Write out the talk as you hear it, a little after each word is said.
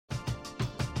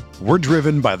We're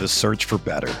driven by the search for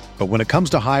better. But when it comes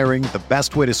to hiring, the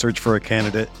best way to search for a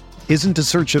candidate isn't to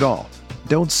search at all.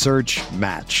 Don't search,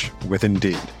 match with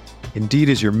Indeed. Indeed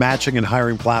is your matching and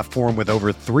hiring platform with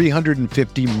over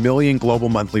 350 million global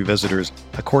monthly visitors,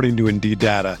 according to Indeed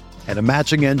data, and a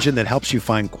matching engine that helps you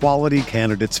find quality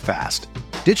candidates fast.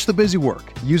 Ditch the busy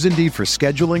work. Use Indeed for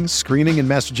scheduling, screening, and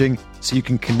messaging so you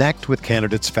can connect with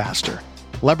candidates faster.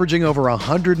 Leveraging over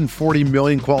 140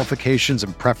 million qualifications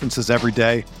and preferences every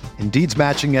day, Indeed's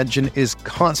matching engine is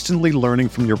constantly learning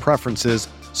from your preferences,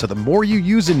 so the more you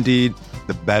use Indeed,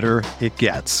 the better it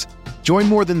gets. Join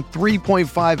more than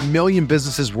 3.5 million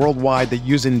businesses worldwide that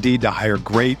use Indeed to hire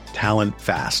great talent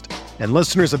fast. And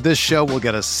listeners of this show will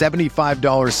get a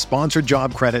 $75 sponsored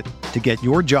job credit to get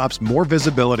your jobs more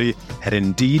visibility at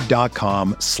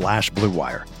Indeed.com/Blue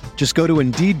Wire. Just go to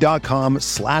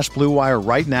Indeed.com/Blue Wire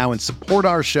right now and support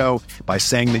our show by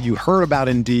saying that you heard about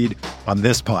Indeed on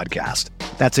this podcast.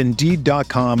 That's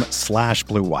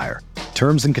Indeed.com/Blue Wire.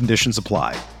 Terms and conditions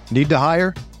apply. Need to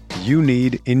hire? You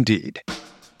need Indeed.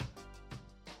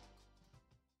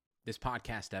 This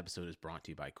podcast episode is brought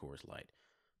to you by Coors Light.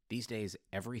 These days,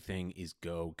 everything is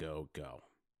go, go, go.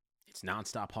 It's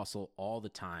nonstop hustle all the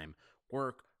time.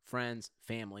 Work, friends,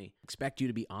 family, expect you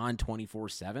to be on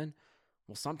 24/7.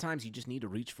 Well, sometimes you just need to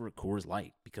reach for a Coors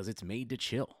Light because it's made to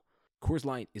chill. Coors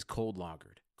Light is cold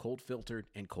lagered, cold filtered,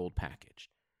 and cold packaged.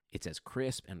 It's as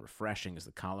crisp and refreshing as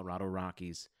the Colorado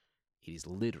Rockies. It is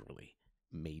literally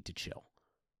made to chill.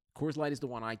 Coors Light is the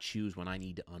one I choose when I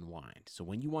need to unwind. So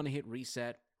when you want to hit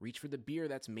reset, reach for the beer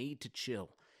that's made to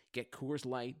chill. Get Coors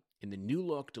Light in the new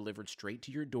look delivered straight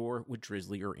to your door with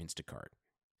Drizzly or Instacart.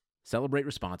 Celebrate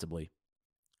responsibly.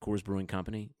 Coors Brewing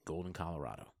Company, Golden,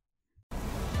 Colorado.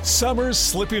 Summer's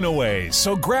slipping away,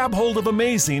 so grab hold of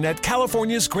amazing at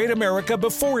California's Great America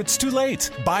before it's too late.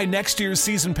 Buy next year's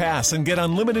season pass and get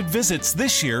unlimited visits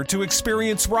this year to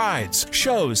experience rides,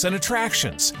 shows, and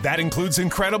attractions. That includes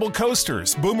incredible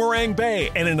coasters, Boomerang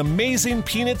Bay, and an amazing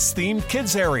Peanuts-themed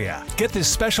kids area. Get this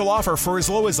special offer for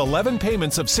as low as 11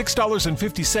 payments of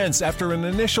 $6.50 after an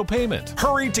initial payment.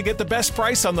 Hurry to get the best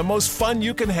price on the most fun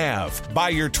you can have. Buy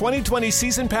your 2020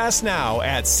 season pass now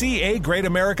at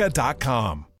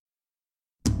cagreatamerica.com.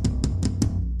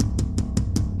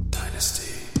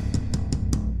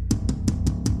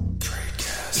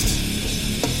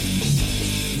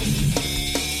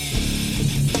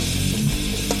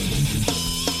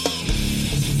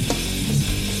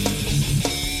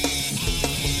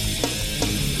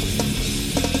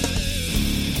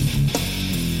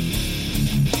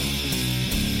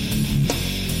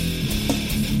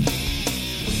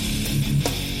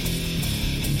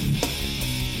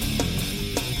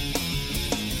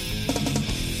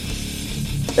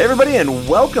 Hey everybody, and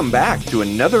welcome back to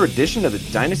another edition of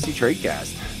the Dynasty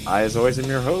Tradecast. I, as always, am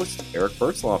your host, Eric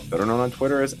Bertzloff, better known on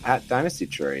Twitter as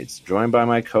 @DynastyTrades, joined by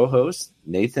my co-hosts,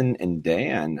 Nathan and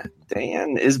Dan.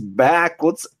 Dan is back.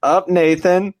 What's up,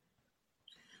 Nathan?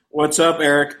 What's up,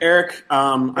 Eric? Eric,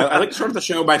 I like to start the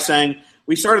show by saying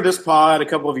we started this pod a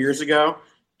couple of years ago,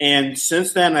 and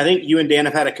since then, I think you and Dan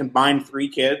have had a combined 3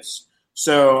 kids.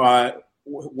 So,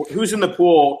 who's in the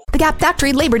pool? The Gap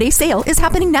Factory Labor Day sale is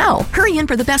happening now. Hurry in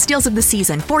for the best deals of the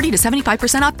season, 40 to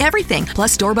 75% off everything.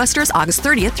 Plus doorbusters August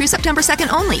 30th through September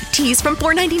 2nd only. Tees from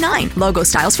 $4.99, logo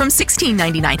styles from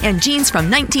 $16.99, and jeans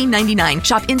from $19.99.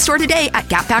 Shop in-store today at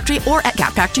Gap Factory or at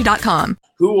gapfactory.com.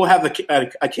 Who will have a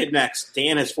kid next?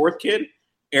 Dan, his 4th kid,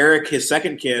 Eric, his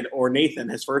 2nd kid, or Nathan,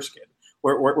 his 1st kid?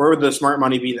 Where would the smart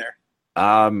money be there?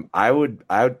 I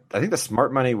think the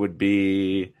smart money would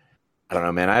be, I don't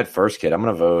know, man. I had 1st kid. I'm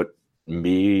going to vote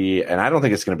me, and I don't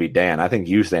think it's going to be Dan. I think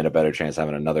you stand a better chance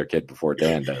having another kid before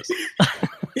Dan does.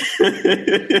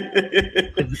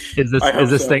 Is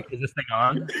this thing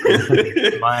on?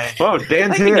 Oh,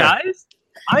 Dan's hey here, guys.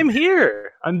 I'm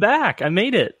here. I'm back. I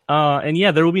made it. And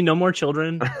yeah, there will be no more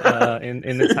children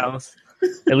in this house,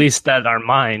 at least that are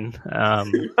mine.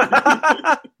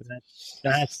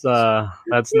 That's not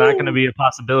going to be a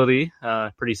possibility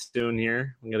pretty soon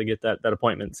here. I'm going to get that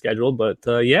appointment scheduled, but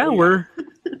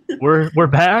we're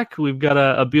back. We've got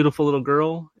a beautiful little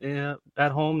girl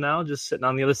at home now, just sitting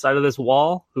on the other side of this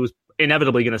wall, who's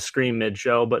inevitably going to scream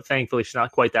mid-show, but thankfully she's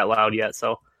not quite that loud yet,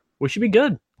 so we should be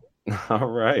good. All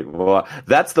right. Well,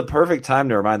 that's the perfect time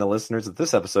to remind the listeners that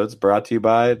this episode is brought to you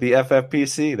by the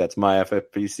FFPC. That's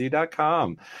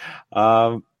myffpc.com.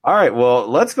 All right. Well,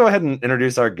 let's go ahead and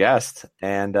introduce our guest.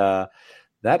 And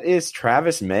that is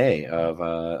Travis May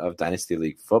of Dynasty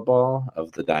League Football,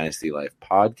 of the Dynasty Life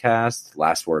podcast,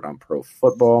 Last Word on Pro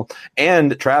Football.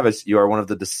 And Travis, you are one of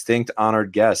the distinct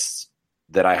honored guests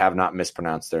that I have not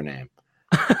mispronounced their name.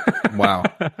 Wow.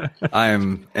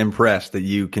 I'm impressed that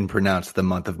you can pronounce the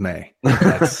month of May.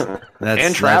 That's and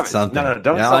that's Travis. something. No,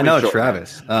 don't yeah, sell I me know short,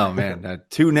 Travis. Oh man,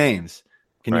 2 names.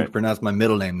 Can you pronounce my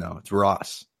middle name though? It's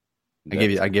Ross. I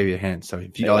gave you a hint. So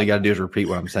if all you got to do is repeat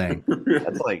what I'm saying.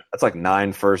 That's like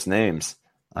 9 first names.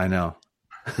 I know.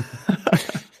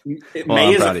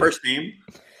 May is a first name.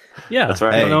 Yeah, that's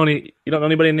right. You don't know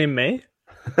anybody named May?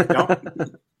 No,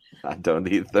 I don't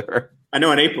either. I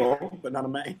know in April, but not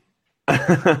in May.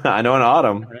 I know in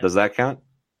autumn. Does that count?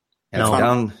 Yeah,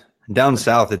 no. Down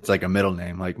south, it's like a middle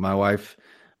name. Like my wife,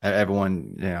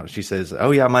 everyone, she says,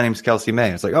 "Oh yeah, my name's Kelsey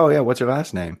May." It's like, "Oh yeah, what's your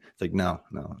last name?" It's like, no.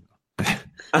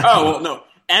 Oh well, no.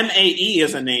 MAE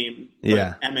is a name.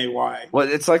 Yeah. MAY. Well,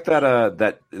 it's like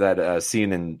that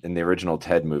scene in the original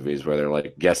Ted movies where they're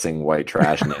like guessing white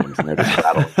trash names and they're just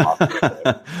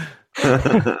battling.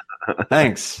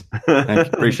 Thanks.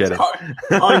 Appreciate it.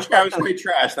 On Travis White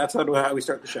Trash. That's how we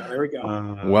start the show. There we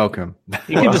go. Welcome.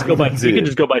 You can just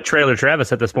go by Trailer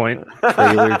Travis at this point.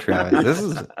 Trailer Travis. This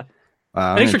is.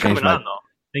 Thanks for coming on, though.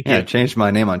 Thank you. I changed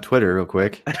my name on Twitter real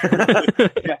quick. Hey,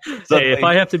 if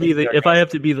I have to be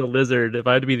the lizard, if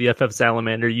I have to be the FF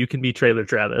salamander, you can be Trailer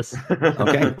Travis.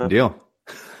 Okay, deal.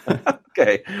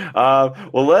 Okay.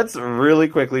 Well, let's really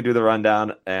quickly do the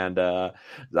rundown, and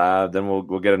then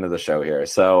we'll get into the show here.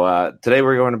 So today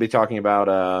we're going to be talking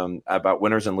about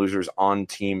winners and losers on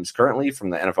teams currently from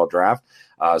the NFL draft.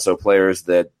 So players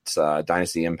that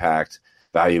Dynasty Impact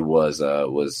value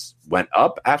went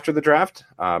up after the draft.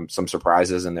 Some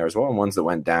surprises in there as well, and ones that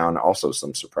went down, also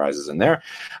some surprises in there.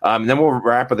 And then we'll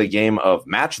wrap with a game of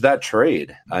Match That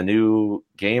Trade, a new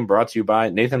game brought to you by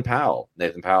Nathan Powell.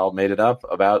 Nathan Powell made it up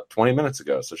about 20 minutes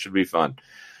ago, so it should be fun.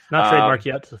 Not trademark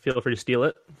yet, so feel free to steal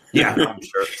it. Yeah, I'm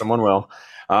sure someone will.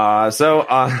 So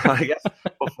I guess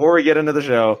before we get into the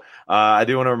show, I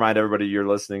do want to remind everybody you're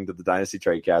listening to the Dynasty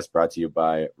Tradecast brought to you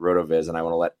by RotoViz, and I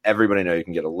want to let everybody know you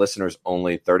can get a listeners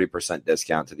only 30%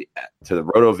 discount to the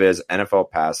RotoViz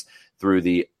NFL Pass through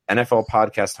the NFL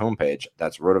Podcast homepage.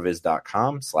 That's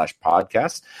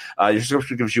rotoviz.com/podcast. Your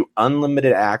subscription gives you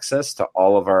unlimited access to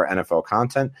all of our NFL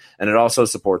content, and it also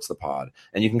supports the pod.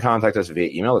 And you can contact us via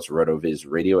email. It's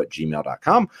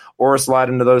rotovizradio@gmail.com, or slide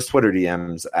into those Twitter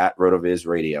DMs at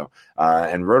rotovizradio.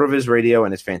 And RotoViz Radio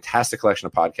and its fantastic collection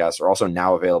of podcasts are also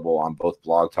now available on both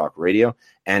Blog Talk Radio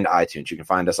and iTunes. You can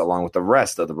find us along with the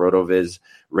rest of the RotoViz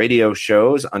Radio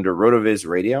shows under RotoViz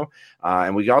Radio.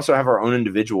 And we also have our own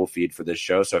individual feed for this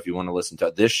show. So if you want to listen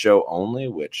to this show only,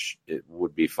 which it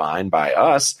would be fine by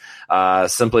us,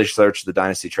 simply search the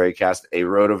Dynasty Tradecast, a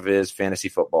RotoViz fantasy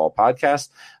football podcast.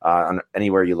 On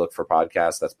anywhere you look for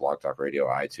podcasts, that's Blog Talk Radio,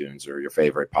 iTunes, or your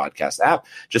favorite podcast app.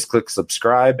 Just click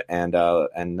subscribe and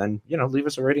then leave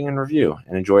us a rating and review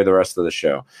and enjoy the rest of the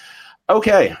show.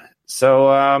 Okay,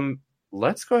 so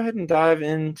let's go ahead and dive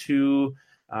into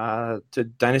to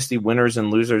Dynasty Winners and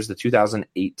Losers, the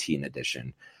 2018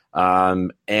 edition.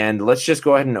 And let's just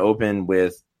go ahead and open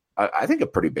with, I think, a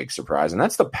pretty big surprise, and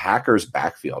that's the Packers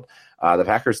backfield. The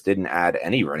Packers didn't add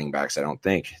any running backs, I don't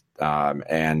think.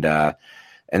 And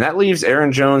that leaves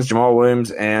Aaron Jones, Jamal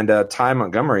Williams, and Ty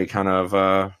Montgomery kind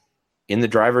of in the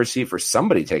driver's seat for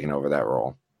somebody taking over that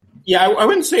role. Yeah, I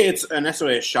wouldn't say it's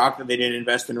necessarily a shock that they didn't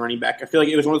invest in running back. I feel like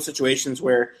it was one of those situations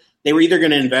where they were either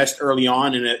going to invest early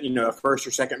on in a first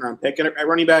or second round pick at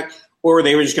running back, or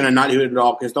they were just going to not do it at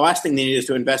all, because the last thing they need is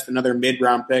to invest another mid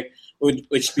round pick,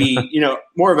 which be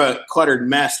more of a cluttered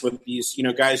mess with these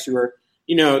guys who are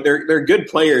they're good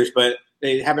players, but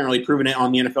they haven't really proven it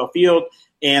on the NFL field,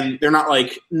 and they're not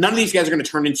like, none of these guys are going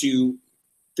to turn into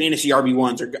fantasy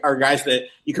RB1s or guys that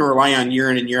you can rely on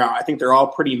year in and year out. I think they're all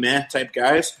pretty meh type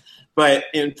guys. But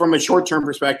from a short-term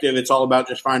perspective, it's all about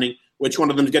just finding which one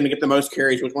of them is going to get the most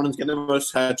carries, which one is going to get the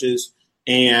most touches.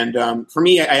 And for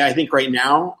me, I think right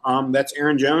now that's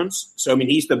Aaron Jones. So, I mean,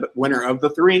 he's the winner of the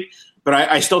three. But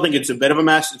I still think it's a bit of a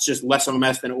mess. It's just less of a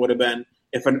mess than it would have been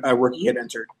if a rookie had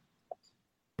entered.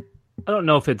 I don't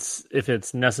know if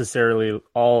it's necessarily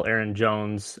all Aaron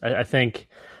Jones. I think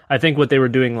what they were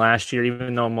doing last year,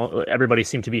 even though everybody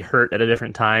seemed to be hurt at a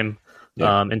different time,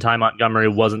 and Ty Montgomery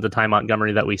wasn't the Ty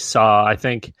Montgomery that we saw. I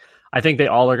think they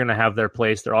all are going to have their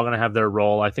place. They're all going to have their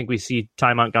role. I think we see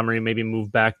Ty Montgomery maybe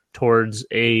move back towards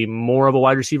a more of a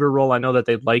wide receiver role. I know that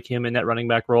they'd like him in that running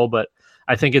back role, but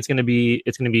I think it's going to be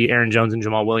Aaron Jones and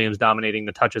Jamal Williams dominating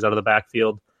the touches out of the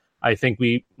backfield. I think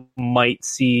we might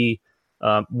see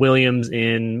Williams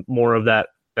in more of that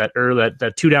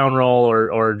 2-down role,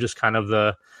 or just kind of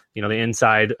the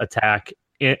inside attack,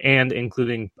 and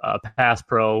including pass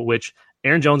pro, which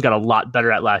Aaron Jones got a lot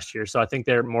better at last year. So I think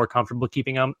they're more comfortable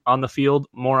keeping him on the field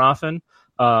more often.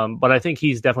 But I think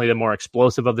he's definitely the more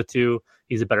explosive of the two.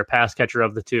 He's a better pass catcher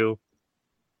of the two.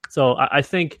 So I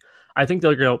think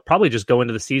they're going to probably just go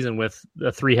into the season with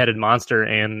a three-headed monster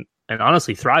and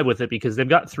honestly thrive with it, because they've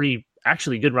got three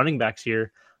actually good running backs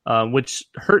here, which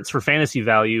hurts for fantasy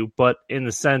value. But in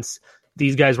the sense,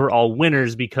 these guys were all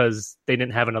winners because they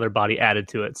didn't have another body added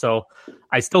to it. So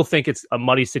I still think it's a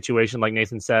muddy situation, like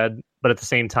Nathan said. But at the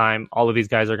same time, all of these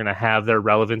guys are going to have their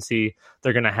relevancy.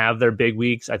 They're going to have their big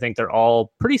weeks. I think they're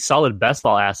all pretty solid best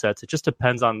ball assets. It just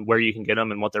depends on where you can get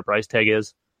them and what their price tag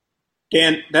is.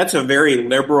 Dan, that's a very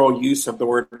liberal use of the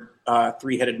word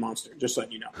three-headed monster, just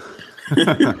letting you know.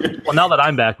 Well, now that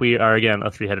I'm back, we are, again,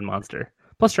 a three-headed monster.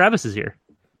 Plus, Travis is here.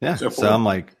 Yeah, so I'm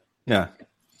like, yeah.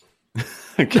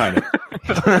 Kind of.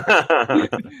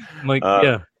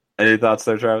 Yeah. Any thoughts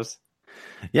there, Travis?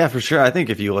 Yeah, for sure. I think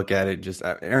if you look at it, just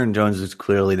Aaron Jones is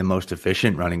clearly the most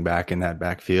efficient running back in that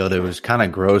backfield. It was kind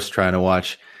of gross trying to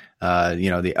watch,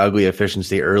 the ugly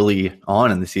efficiency early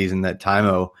on in the season that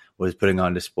Tymo was putting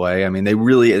on display. I mean,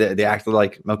 they acted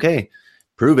like, okay,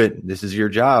 prove it. This is your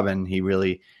job. And he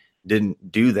really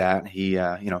didn't do that. He,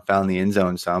 found the end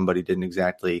zone some, but he didn't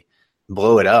exactly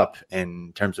blow it up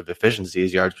in terms of efficiency.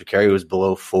 His yards per carry was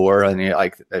below 4. And I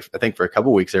think for a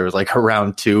couple of weeks there was like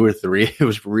around 2 or 3. It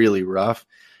was really rough.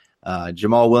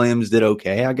 Jamal Williams did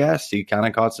okay, I guess. He kind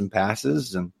of caught some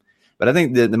passes, but I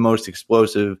think the most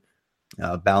explosive,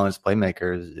 balanced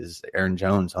playmaker is Aaron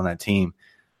Jones on that team.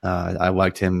 I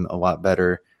liked him a lot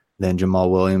better than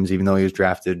Jamal Williams, even though he was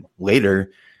drafted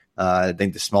later. I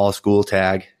think the small school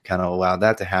tag kind of allowed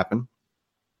that to happen.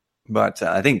 But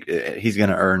I think he's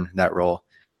going to earn that role,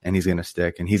 and he's going to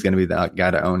stick, and he's going to be the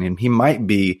guy to own. And he might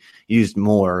be used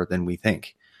more than we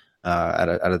think out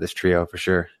of this trio for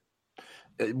sure.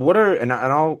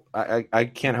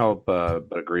 I can't help but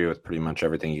agree with pretty much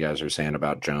everything you guys are saying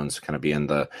about Jones kind of being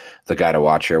the guy to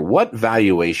watch here. What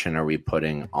valuation are we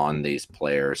putting on these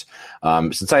players?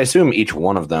 Since I assume each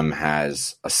one of them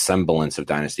has a semblance of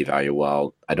dynasty value,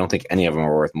 well, I don't think any of them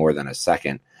are worth more than a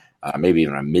second, maybe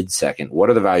even a mid-second. What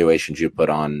are the valuations you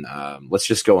put on? Let's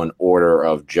just go in order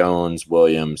of Jones,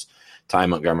 Williams, Ty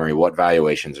Montgomery. What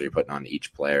valuations are you putting on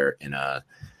each player in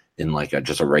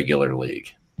just a regular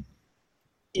league?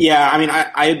 Yeah, I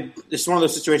mean, it's one of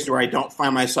those situations where I don't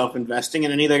find myself investing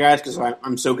in any of the guys because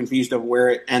I'm so confused of where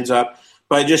it ends up.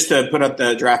 But just to put up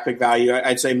the draft pick value,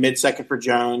 I'd say mid-second for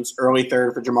Jones, early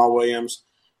third for Jamal Williams.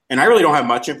 And I really don't have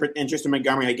much interest in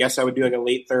Montgomery. I guess I would do like a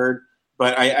late third.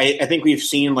 But I think we've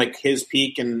seen like his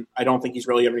peak, and I don't think he's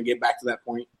really ever going to get back to that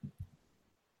point.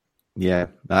 Yeah,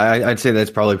 I'd say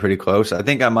that's probably pretty close. I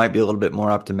think I might be a little bit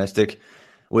more optimistic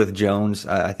with Jones.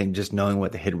 I think just knowing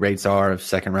what the hit rates are of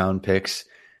second-round picks,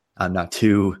 I'm not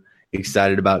too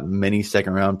excited about many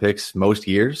second-round picks most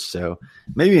years. So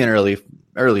maybe an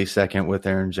early second with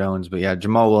Aaron Jones. But, yeah,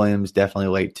 Jamal Williams, definitely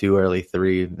late 2, early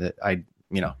 3.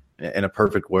 In a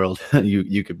perfect world,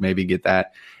 you could maybe get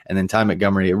that. And then Ty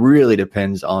Montgomery, it really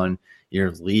depends on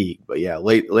your league. But, yeah,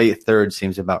 late third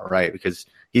seems about right because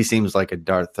he seems like a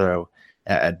dart throw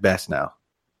at best now.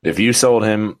 If you sold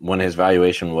him when his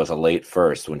valuation was a late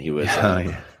first, when he was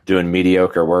doing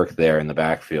mediocre work there in the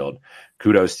backfield,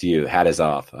 kudos to you. Hat is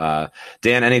off.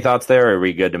 Dan, any thoughts there, or are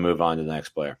we good to move on to the next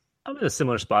player? I'm in a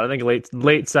similar spot. I think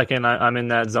late second, I'm in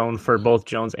that zone for both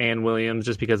Jones and Williams,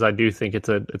 just because I do think it's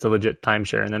a legit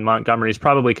timeshare. And then Montgomery's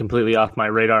probably completely off my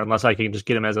radar unless I can just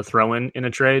get him as a throw-in in a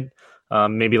trade,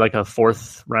 maybe like a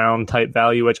 4th round type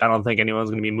value, which I don't think anyone's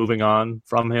going to be moving on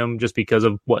from him just because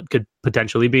of what could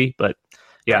potentially be. But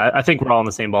yeah, I think we're all in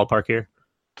the same ballpark here.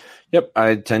 Yep,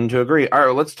 I tend to agree. All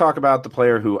right, let's talk about the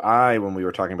player who when we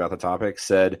were talking about the topic,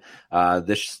 said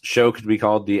this show could be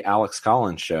called the Alex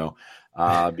Collins Show.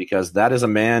 Because that is a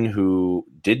man who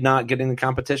did not get in the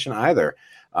competition either,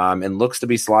 and looks to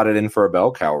be slotted in for a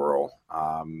bell cow role.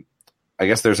 I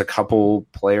guess there's a couple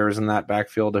players in that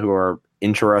backfield who are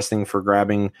interesting for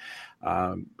grabbing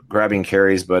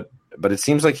carries, but it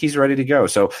seems like he's ready to go.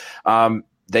 So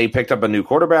they picked up a new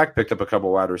quarterback, picked up a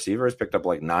couple wide receivers, picked up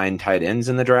like 9 tight ends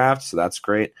in the draft, so that's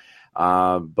great.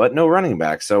 But no running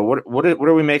back. So what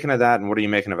are we making of that, and what are you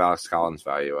making of Alex Collins'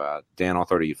 value? Dan, I'll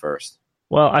throw to you first.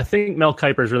 Well, I think Mel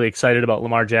Kiper is really excited about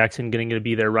Lamar Jackson getting to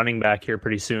be their running back here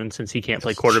pretty soon since he can't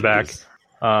play quarterback.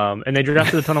 And they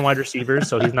drafted a ton of wide receivers,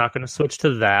 so he's not going to switch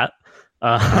to that.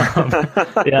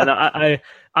 I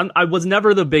was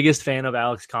never the biggest fan of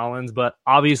Alex Collins, but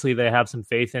obviously they have some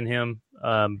faith in him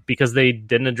because they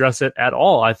didn't address it at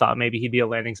all. I thought maybe he'd be a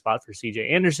landing spot for C.J.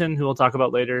 Anderson, who we'll talk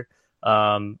about later.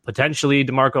 Potentially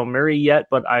DeMarco Murray yet,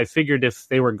 but I figured if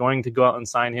they were going to go out and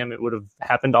sign him, it would have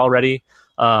happened already.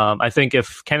 I think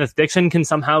if Kenneth Dixon can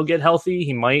somehow get healthy,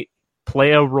 he might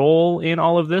play a role in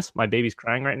all of this. My baby's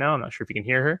crying right now. I'm not sure if you can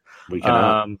hear her. We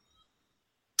cannot.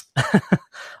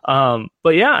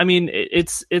 But yeah, I mean,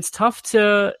 it's tough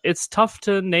to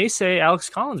naysay Alex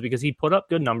Collins because he put up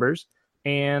good numbers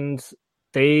and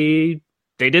they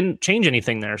didn't change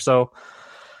anything there. So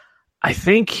I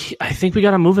think we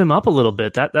got to move him up a little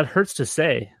bit. That hurts to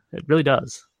say. It really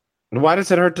does. Why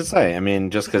does it hurt to say? I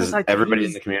mean, just because Because everybody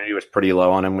in the community was pretty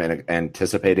low on him and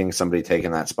anticipating somebody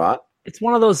taking that spot. It's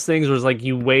one of those things where it's like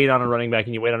you wait on a running back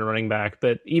and you wait on a running back.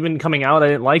 But even coming out, I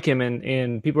didn't like him,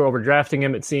 and people were overdrafting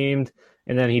him, it seemed.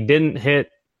 And then he didn't hit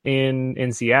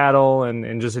in Seattle,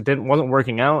 and just wasn't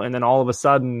working out. And then all of a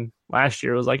sudden last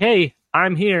year it was like, hey,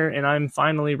 I'm here and I'm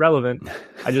finally relevant.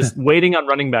 I just waiting on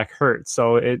running back hurts.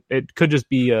 So it could just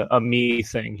be a me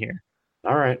thing here.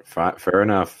 All right, fair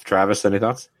enough. Travis, any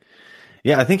thoughts?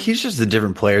 Yeah, I think he's just a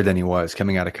different player than he was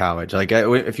coming out of college. Like,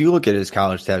 if you look at his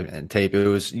college tape,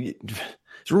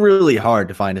 it's really hard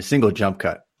to find a single jump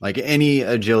cut, like any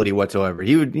agility whatsoever.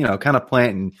 He would, kind of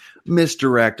plant and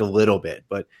misdirect a little bit,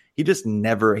 but he just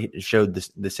never showed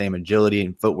the same agility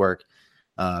and footwork.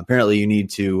 Apparently, you need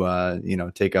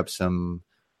to, take up some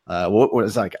what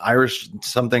is like Irish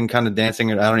something kind of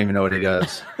dancing. I don't even know what he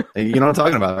does. You know what I'm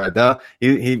talking about, right? Though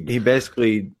he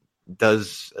basically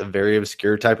does a very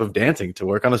obscure type of dancing to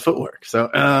work on his footwork. So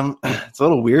it's a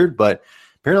little weird, but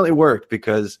apparently it worked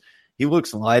because he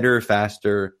looks lighter,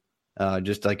 faster,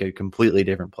 just like a completely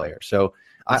different player. So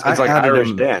it's like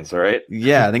Irish dance, right?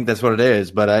 Yeah, I think that's what it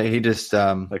is. But he just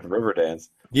like river dance.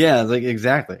 Yeah, like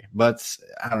exactly. But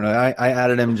I don't know. I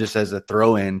added him just as a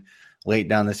throw-in late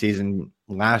down the season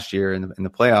last year in the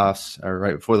playoffs, or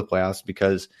right before the playoffs,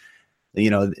 because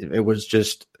it was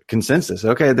just consensus.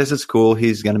 Okay, this is cool.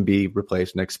 He's going to be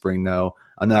replaced next spring, though.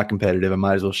 I'm not competitive. I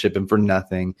might as well ship him for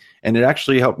nothing. And it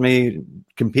actually helped me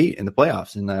compete in the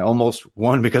playoffs. And I almost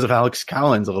won because of Alex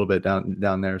Collins a little bit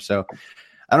down there. So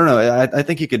I don't know. I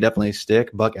think he could definitely stick.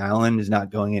 Buck Allen is not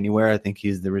going anywhere. I think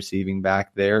he's the receiving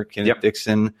back there. Kenneth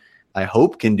Dixon, I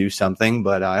hope, can do something,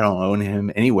 but I don't own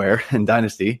him anywhere in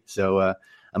Dynasty. So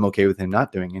I'm okay with him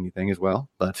not doing anything as well.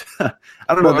 But I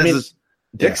don't know.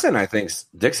 Dixon, I think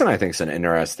is an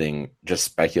interesting, just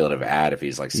speculative ad if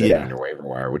he's like sitting under waiver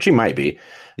wire, which he might be.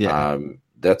 Yeah,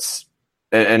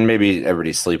 and maybe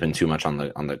everybody's sleeping too much on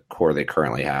the core they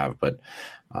currently have. But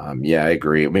I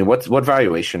agree. I mean, what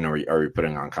valuation are we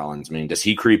putting on Collins? I mean, does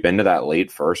he creep into that late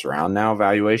first round now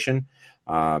valuation?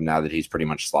 Now that he's pretty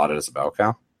much slotted as a bell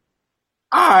cow?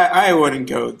 I wouldn't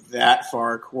go that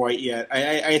far quite yet.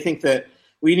 I think that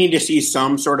we need to see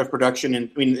some sort of production,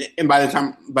 and by the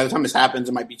time this happens,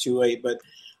 it might be too late. But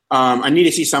I need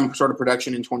to see some sort of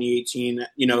production in 2018.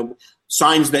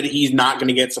 Signs that he's not going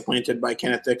to get supplanted by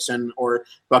Kenneth Dixon, or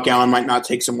Buck Allen might not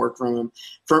take some work from him.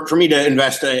 For me to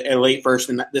invest a late first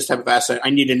in this type of asset, I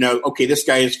need to know, okay, this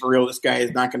guy is for real. This guy is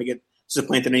not going to get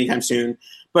supplanted anytime soon.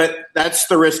 But that's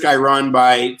the risk I run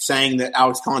by saying that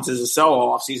Alex Collins is a sell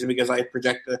all offseason, because I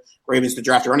project the Ravens to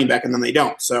draft a running back and then they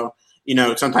don't. So.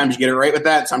 Sometimes you get it right with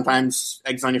that. Sometimes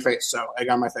eggs on your face. So egg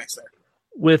on my face there.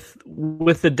 With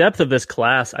the depth of this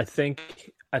class, I think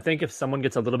if someone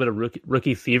gets a little bit of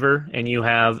rookie fever and you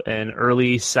have an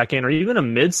early second or even a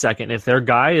mid second, if their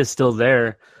guy is still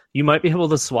there, you might be able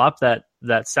to swap that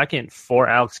second for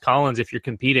Alex Collins if you're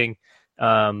competing.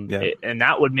 And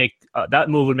that would make that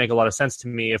move would make a lot of sense to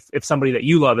me if somebody that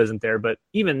you love isn't there. But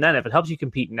even then, if it helps you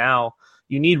compete now,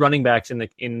 you need running backs in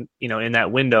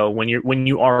that window when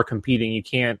you are competing. You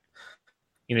can't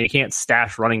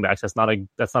stash running backs. That's not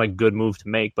a good move to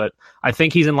make. But I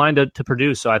think he's in line to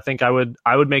produce. So I think I would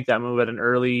make that move at an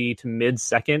early to mid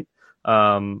second.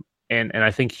 And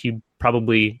I think you'd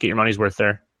probably get your money's worth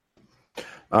there.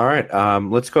 All right,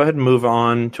 let's go ahead and move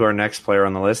on to our next player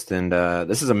on the list. And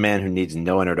this is a man who needs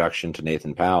no introduction to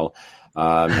Nathan Powell.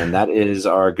 And that is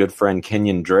our good friend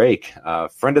Kenyon Drake,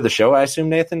 friend of the show, I assume.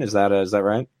 Nathan, is that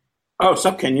right? Oh,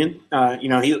 sup, Kenyon?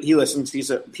 He listens. He's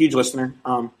a huge listener.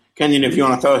 Kenyon, if you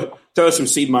want to throw some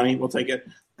seed money, we'll take it.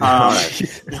 All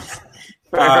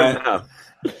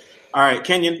right,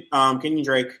 Kenyon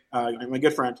Drake, my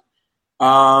good friend.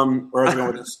 Where was I going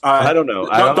with this? I don't know.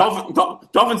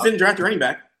 Dolphins didn't draft a running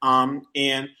back,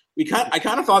 and I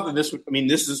kind of thought that this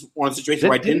is one of the situations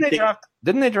where Didn't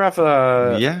they draft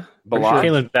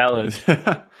Kalen Ballard.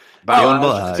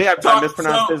 See, I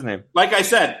mispronounced his name. Like I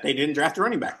said, they didn't draft a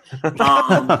running back.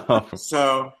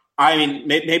 So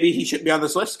maybe he shouldn't be on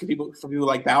this list for people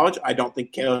like Ballage. I don't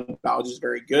think Kalen Ballage is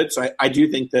very good. So I do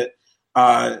think that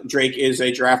Drake is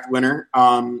a draft winner.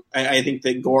 I think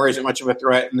that Gore isn't much of a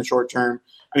threat in the short term.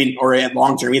 Or at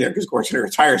long term either, because Gore's going to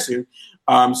retire soon.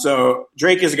 So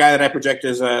Drake is a guy that I project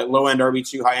as a low-end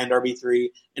RB2, high-end RB3.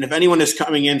 And if anyone is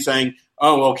coming in saying,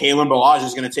 oh, well, Kalen Ballage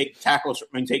is going to take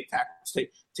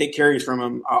carries from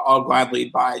him, I'll gladly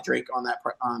buy Drake on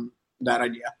that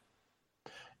idea.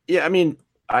 Yeah, I mean,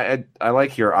 I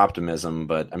like your optimism,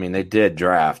 but I mean, they did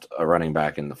draft a running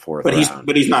back in the fourth round.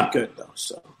 But he's not good, though.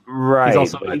 So right.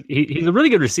 He's he's a really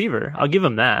good receiver. I'll give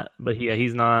him that. But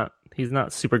he's not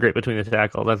super great between the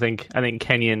tackles. I think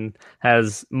Kenyon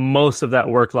has most of that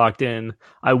work locked in.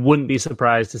 I wouldn't be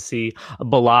surprised to see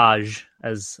Ballage,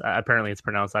 as apparently it's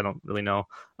pronounced. I don't really know.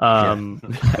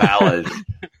 Ballage.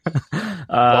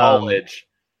 Ballage.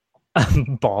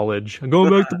 Ballage. Going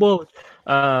back to Ballage.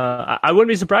 I wouldn't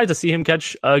be surprised to see him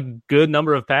catch a good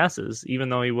number of passes, even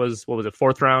though he was, what was it,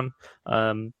 fourth round?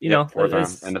 Fourth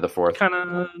round, end of the fourth. Kind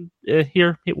of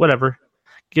here, whatever.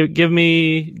 Give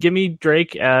me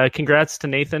Drake. Congrats to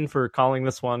Nathan for calling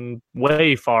this one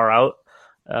way far out.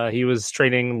 He was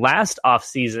trading last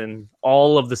offseason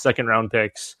all of the second round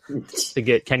picks to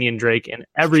get Kenyon Drake in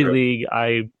every league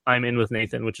I'm in with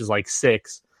Nathan, which is like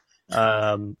 6.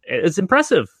 It's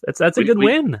impressive. That's a good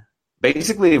win.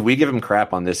 Basically, if we give him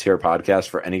crap on this here podcast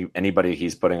for anybody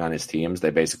he's putting on his teams,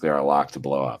 they basically are locked to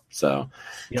blow up. So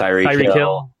Tyreek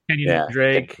Hill, Kenyon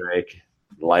Drake,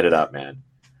 light it up, man.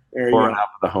 Pouring out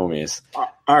with the homies.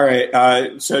 All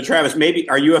right. So Travis,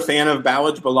 are you a fan of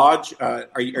Ballage?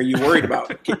 Are you worried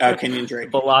about Kenyon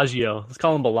Drake? Bellagio. Let's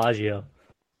call him Bellagio.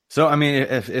 So, I mean,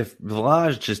 if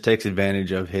Ballage just takes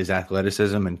advantage of his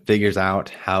athleticism and figures out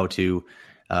how to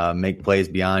make plays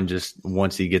beyond just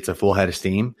once he gets a full head of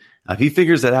steam, if he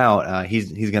figures it out,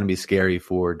 he's going to be scary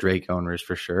for Drake owners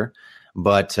for sure.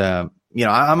 But,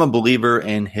 I'm a believer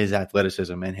in his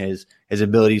athleticism and his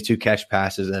ability to catch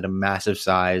passes at a massive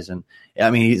size. And,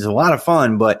 I mean, he's a lot of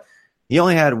fun, but he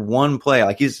only had one play.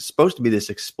 Like, he's supposed to be this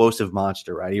explosive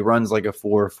monster, right? He runs like a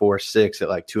 4.46 at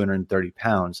like 230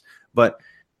 pounds. But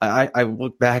I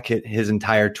look back at his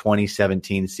entire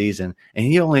 2017 season, and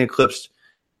he only eclipsed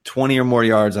 20 or more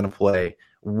yards on a play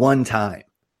one time.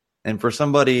 And for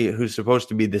somebody who's supposed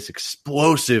to be this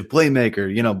explosive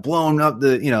playmaker, blowing up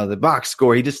the box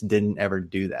score, he just didn't ever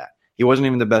do that. He wasn't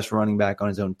even the best running back on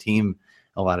his own team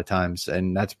a lot of times.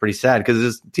 And that's pretty sad because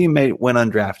his teammate went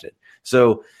undrafted.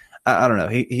 So I don't know.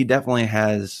 He definitely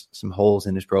has some holes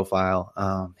in his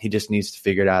profile. He just needs to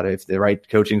figure it out. If the right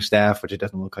coaching staff, which it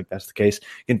doesn't look like that's the case,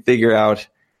 can figure out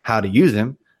how to use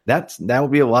him, that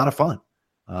would be a lot of fun.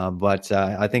 But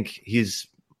I think he's,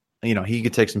 he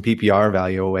could take some PPR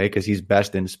value away because he's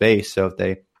best in space. So if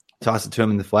they toss it to him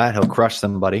in the flat, he'll crush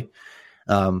somebody.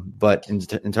 But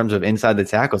in terms of inside the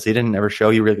tackles, he didn't ever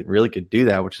show he really could do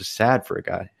that, which is sad for a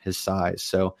guy his size.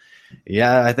 So,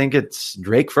 yeah, I think it's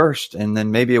Drake first, and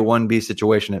then maybe a 1B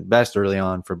situation at best early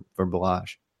on for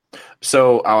Ballage.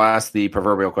 So I'll ask the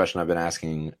proverbial question I've been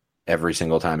asking every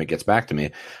single time it gets back to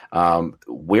me.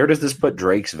 Where does this put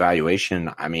Drake's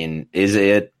valuation? I mean, is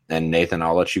it, and Nathan,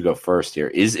 I'll let you go first here,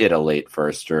 is it a late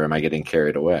first, or am I getting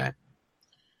carried away?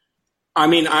 I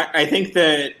mean, I think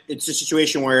that it's a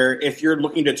situation where if you're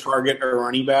looking to target a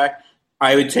running back,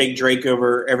 I would take Drake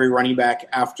over every running back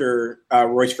after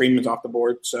Royce Freeman's off the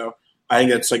board. So I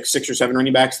think that's like 6 or 7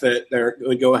 running backs that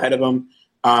would go ahead of him.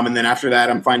 And then after that,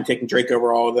 I'm fine taking Drake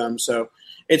over all of them. So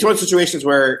it's one of the situations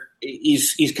where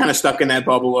he's kind of stuck in that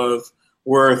bubble of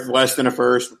worth less than a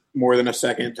first, more than a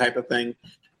second type of thing,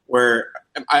 where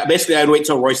I'd wait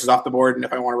till Royce is off the board, and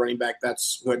if I want a running back,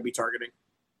 that's who I'd be targeting.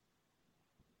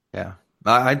 Yeah,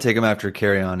 I'd take him after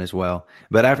Kerryon as well.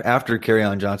 But after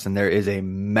Kerryon Johnson, there is a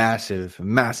massive,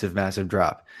 massive, massive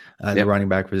drop in the running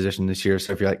back position this year.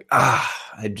 So if you're like,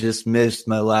 I just missed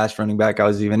my last running back I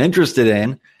was even interested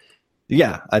in,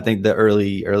 yeah, I think the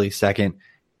early second,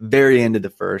 very end of the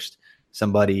first,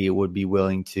 somebody would be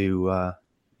willing to,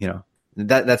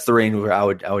 that's the range where I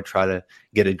would try to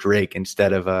get a Drake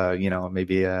instead of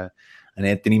maybe an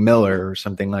Anthony Miller or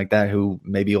something like that who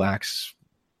maybe lacks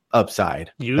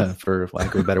upside, for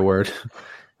lack of a better word.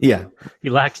 Yeah, he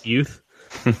lacks youth.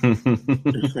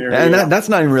 And that's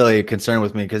not even really a concern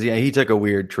with me because he took a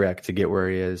weird trek to get where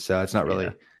he is, so it's not really.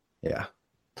 Yeah.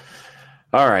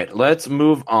 All right, let's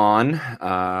move on,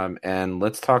 and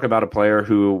let's talk about a player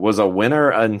who was a winner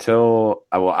until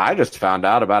I just found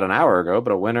out about an hour ago,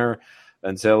 but a winner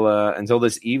until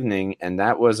this evening, and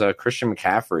that was Christian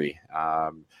McCaffrey.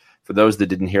 For those that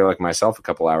didn't hear, like myself, a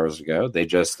couple hours ago, they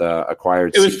just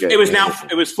acquired.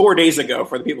 It was 4 days ago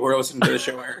for the people who are listening to the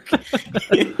show, Eric.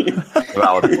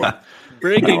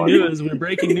 Breaking news. We're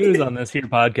breaking news on this here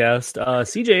podcast.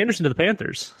 CJ Anderson to the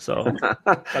Panthers. So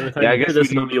by the time I you guess hear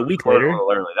this, it'll be a week later.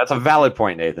 That's a valid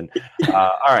point, Nathan.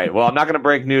 All right. Well, I'm not going to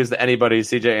break news to anybody.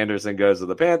 CJ Anderson goes to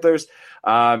the Panthers,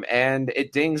 and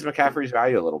it dings McCaffrey's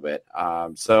value a little bit.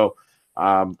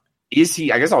 Is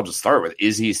he? I guess I'll just start with: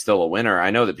 is he still a winner?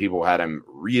 I know that people had him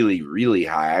really, really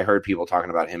high. I heard people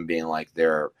talking about him being like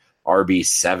their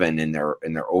RB7 in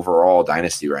their overall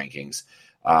dynasty rankings.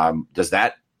 Does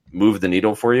that move the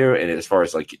needle for you? And as far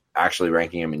as like actually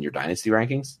ranking him in your dynasty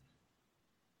rankings?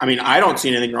 I mean, I don't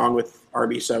see anything wrong with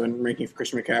RB7 ranking for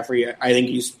Christian McCaffrey. I think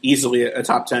he's easily a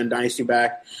top 10 dynasty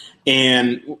back.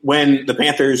 And when the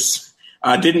Panthers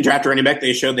didn't draft a running back,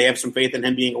 they showed they have some faith in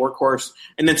him being a workhorse,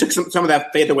 and then took some of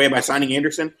that faith away by signing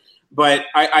Anderson. But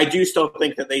I do still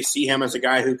think that they see him as a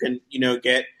guy who can,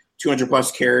 get 200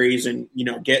 plus carries and,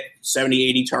 get 70,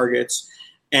 80 targets.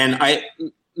 And I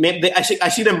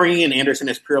see them bringing in Anderson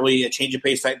as purely a change of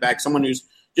pace type back, someone who's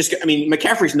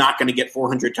McCaffrey's not going to get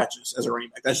 400 touches as a running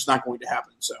back. That's just not going to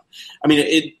happen. So,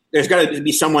 there's got to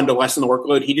be someone to lessen the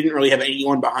workload. He didn't really have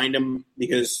anyone behind him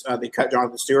because they cut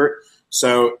Jonathan Stewart.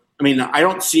 So, I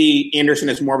don't see Anderson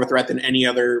as more of a threat than any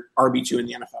other RB2 in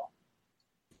the NFL.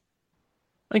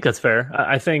 I think that's fair.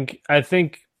 I think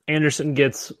Anderson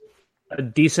gets a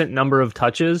decent number of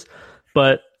touches,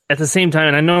 but at the same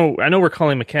time, and I know we're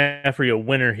calling McCaffrey a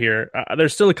winner here.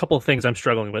 There's still a couple of things I'm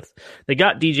struggling with. They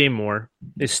got DJ Moore.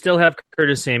 They still have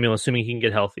Curtis Samuel, assuming he can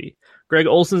get healthy. Greg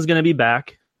Olsen's going to be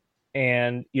back,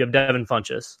 and you have Devin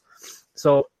Funchess.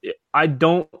 So I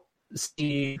don't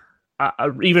see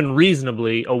even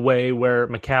reasonably a way where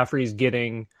McCaffrey's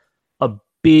getting a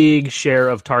big share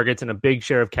of targets and a big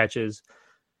share of catches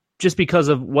just because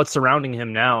of what's surrounding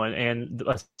him now, and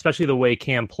especially the way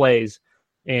Cam plays.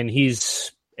 And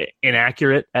he's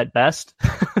inaccurate at best.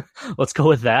 Let's go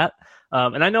with that.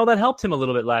 And I know that helped him a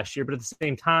little bit last year, but at the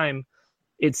same time,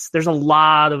 there's a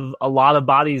lot of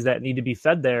bodies that need to be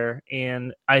fed there.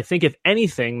 And I think if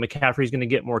anything, McCaffrey's going to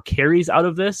get more carries out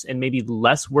of this and maybe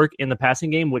less work in the passing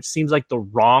game, which seems like the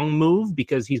wrong move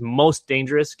because he's most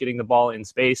dangerous getting the ball in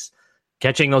space,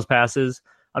 catching those passes.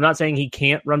 I'm not saying he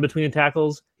can't run between the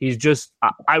tackles. He's just,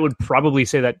 I would probably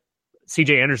say that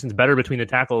CJ Anderson's better between the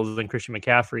tackles than Christian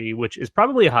McCaffrey, which is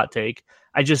probably a hot take.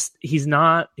 He's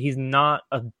not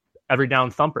a every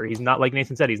down thumper. He's not, like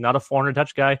Nathan said, he's not a 400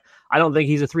 touch guy. I don't think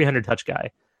he's a 300 touch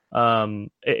guy.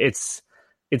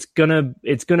 It's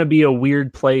gonna be a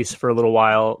weird place for a little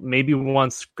while. Maybe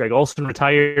once Greg Olsen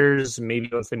retires, maybe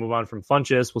once they move on from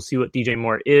Funchess, we'll see what DJ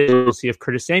Moore is. We'll see if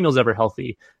Curtis Samuel's ever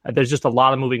healthy. There's just a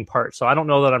lot of moving parts. So I don't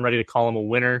know that I'm ready to call him a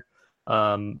winner.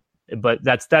 But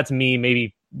that's me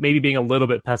maybe being a little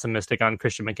bit pessimistic on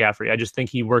Christian McCaffrey. I just think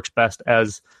he works best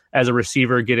as a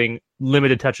receiver, getting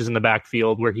limited touches in the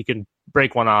backfield where he can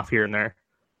break one off here and there.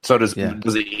 So does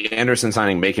the Anderson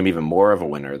signing make him even more of a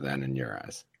winner then in your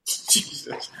eyes?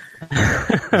 Jesus.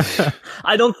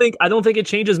 I don't think it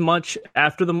changes much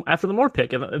after the Moore pick.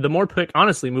 The Moore pick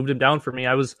honestly moved him down for me.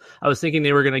 I was thinking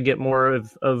they were going to get more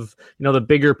of the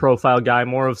bigger profile guy,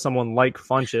 more of someone like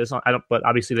Funchess. But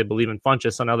obviously they believe in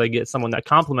Funchess, so now they get someone that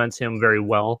complements him very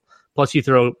well. Plus you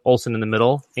throw Olsen in the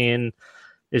middle, and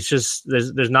it's just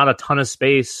there's not a ton of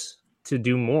space to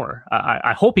do more.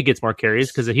 I hope he gets more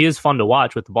carries because he is fun to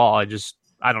watch with the ball. I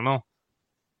don't know.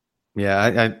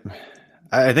 Yeah,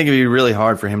 I think it'd be really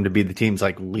hard for him to be the team's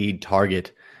lead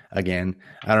target again.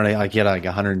 I don't know. He had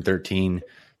 113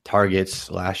 targets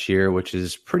last year, which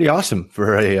is pretty awesome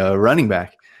for a running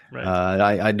back. Right.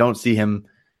 I don't see him,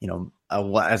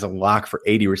 as a lock for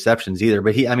 80 receptions either.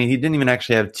 But he didn't even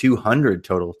actually have 200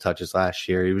 total touches last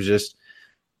year. He was just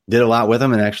did a lot with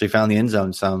them and actually found the end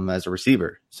zone some as a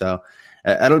receiver. So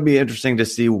it'll be interesting to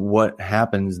see what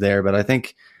happens there. But I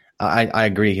think I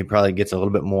agree. He probably gets a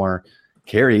little bit more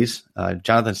carries.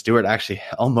 Jonathan Stewart actually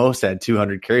almost had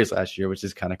 200 carries last year, which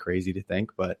is kind of crazy to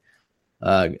think. But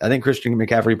I think Christian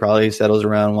McCaffrey probably settles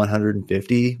around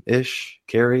 150-ish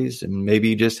carries and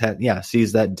maybe just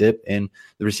sees that dip in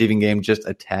the receiving game just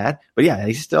a tad. But yeah,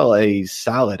 he's still a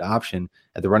solid option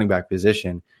at the running back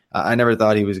position. I never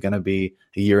thought he was going to be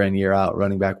a year in, year out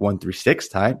running back 1 through 6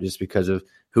 type just because of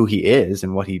who he is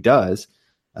and what he does.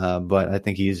 But I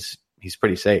think he's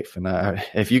pretty safe. And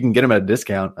if you can get him at a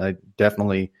discount, I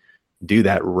definitely do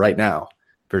that right now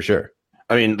for sure.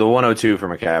 I mean, the 102 for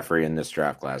McCaffrey in this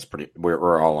draft class,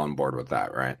 we're all on board with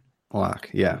that, right? Lock,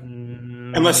 yeah.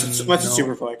 Unless it's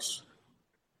super flex.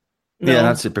 No, yeah,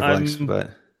 not super flex,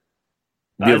 but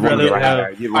I'd rather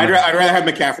have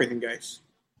McCaffrey than Geis.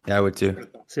 Yeah, I would too.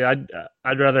 See, I'd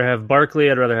rather have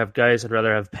Barkley, I'd rather have Geis, I'd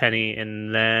rather have Penny,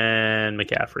 and then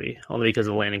McCaffrey, only because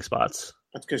of landing spots.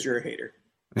 That's because you're a hater.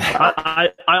 I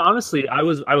honestly, I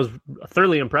was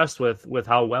thoroughly impressed with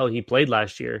how well he played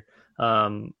last year.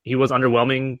 He was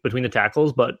underwhelming between the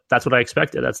tackles, but that's what I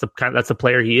expected. That's the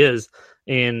player he is.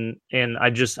 And I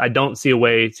don't see a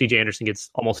way CJ Anderson gets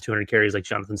almost 200 carries like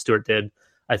Jonathan Stewart did.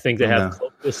 I think they have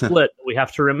close to split. We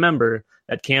have to remember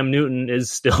that Cam Newton is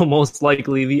still most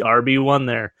likely the RB1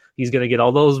 there. He's going to get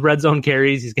all those red zone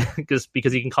carries. He's just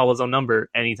because he can call his own number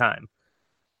anytime.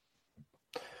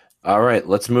 All right,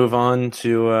 let's move on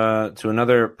to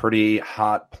another pretty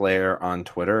hot player on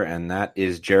Twitter, and that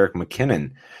is Jerick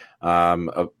McKinnon.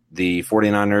 The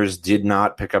 49ers did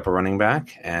not pick up a running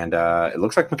back, and it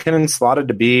looks like McKinnon slotted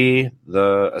to be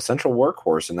the essential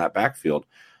workhorse in that backfield.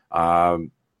 So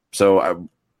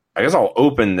I guess I'll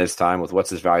open this time with what's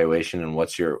his valuation and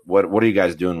what are you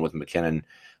guys doing with McKinnon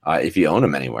if you own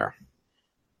him anywhere?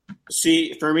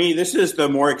 See, for me, this is the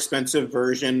more expensive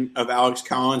version of Alex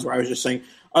Collins, where I was just saying,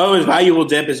 oh, his value will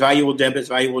dip, his value will dip, his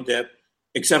value will dip.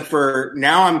 Except for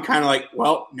now I'm kind of like,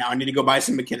 well, now I need to go buy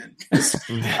some McKinnon.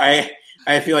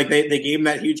 I feel like they gave him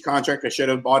that huge contract. I should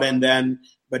have bought in then.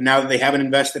 But now that they haven't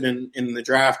invested in the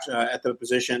draft at the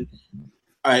position,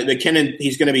 McKinnon,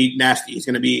 he's going to be nasty. He's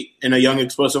going to be in a young,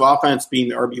 explosive offense, being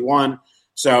the RB1.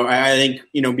 So I think,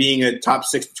 being a top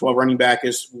 6 to 12 running back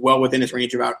is well within his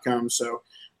range of outcomes. So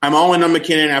I'm all in on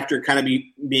McKinnon after kind of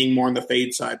being more on the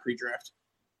fade side pre-draft.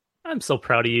 I'm so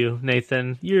proud of you,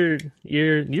 Nathan. You're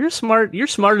smart. You're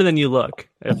smarter than you look,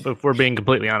 if we're being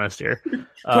completely honest here. Do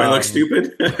I look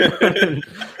stupid?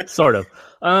 Sort of.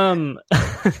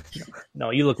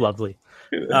 No, you look lovely.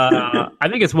 I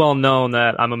think it's well known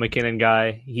that I'm a McKinnon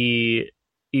guy.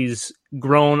 He's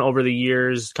grown over the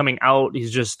years. Coming out,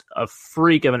 he's just a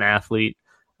freak of an athlete.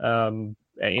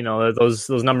 Those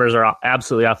numbers are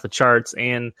absolutely off the charts.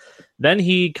 And then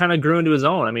he kind of grew into his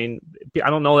own. I mean,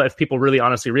 I don't know if people really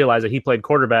honestly realize that he played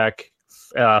quarterback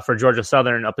for Georgia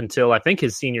Southern up until I think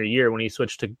his senior year when he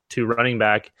switched to running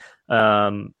back.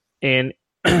 And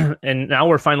now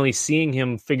we're finally seeing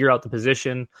him figure out the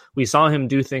position. We saw him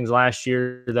do things last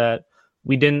year that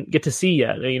we didn't get to see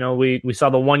yet. We saw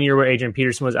the 1 year where Adrian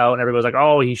Peterson was out and everybody was like,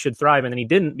 oh, he should thrive. And then he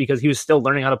didn't because he was still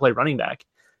learning how to play running back.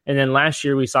 And then last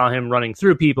year we saw him running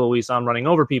through people. We saw him running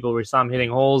over people. We saw him hitting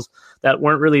holes that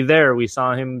weren't really there. We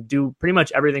saw him do pretty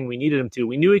much everything we needed him to.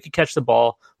 We knew he could catch the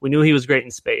ball. We knew he was great in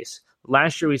space.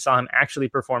 Last year we saw him actually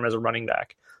perform as a running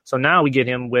back. So now we get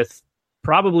him with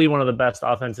probably one of the best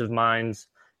offensive minds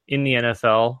in the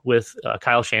NFL with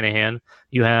Kyle Shanahan.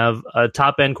 You have a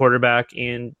top-end quarterback,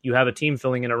 and you have a team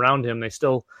filling in around him. They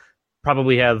still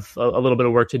probably have a little bit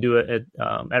of work to do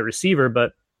at receiver,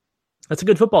 but that's a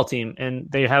good football team, and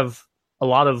they have a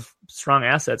lot of strong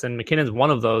assets, and McKinnon's one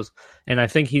of those. And I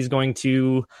think he's going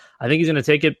to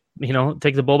take it,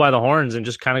 take the bull by the horns and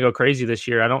just kind of go crazy this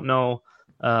year. I don't know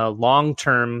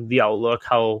long-term the outlook,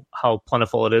 how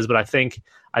plentiful it is, but I think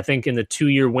in the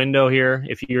 2-year window here,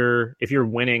 if you're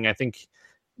winning, I think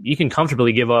you can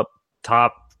comfortably give up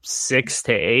top 6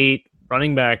 to 8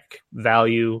 running back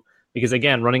value. Because,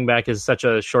 again, running back is such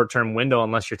a short-term window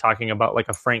unless you're talking about like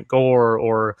a Frank Gore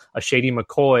or a Shady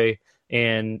McCoy.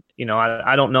 And,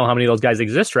 I don't know how many of those guys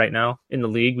exist right now in the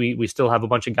league. We still have a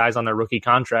bunch of guys on their rookie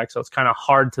contract. So it's kind of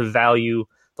hard to value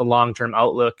the long-term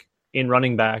outlook in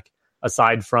running back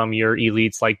aside from your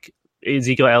elites like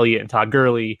Ezekiel Elliott and Todd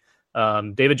Gurley,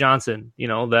 David Johnson,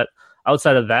 that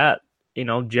outside of that,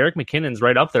 Jerick McKinnon's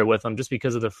right up there with him just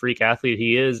because of the freak athlete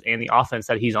he is and the offense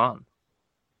that he's on.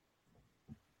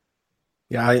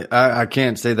 Yeah, I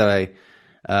can't say that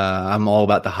I'm all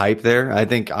about the hype there. I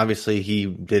think obviously he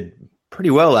did pretty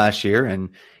well last year,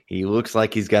 and he looks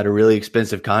like he's got a really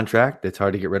expensive contract that's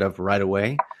hard to get rid of right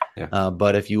away. Yeah.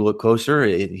 But if you look closer,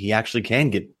 he actually can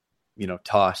get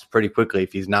tossed pretty quickly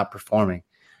if he's not performing.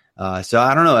 So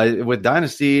I don't know. With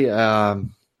Dynasty, I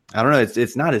don't know.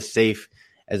 It's not as safe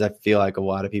as I feel like a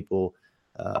lot of people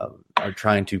are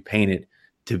trying to paint it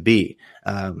to be.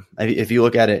 If you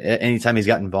look at it, anytime he's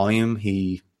gotten volume,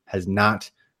 he has not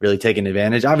really taken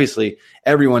advantage. Obviously,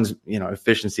 everyone's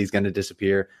efficiency is going to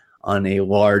disappear on a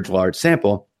large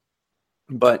sample,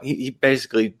 but he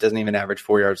basically doesn't even average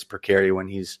 4 yards per carry when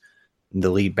he's the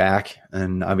lead back.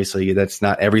 And obviously, that's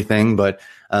not everything, but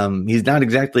he's not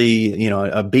exactly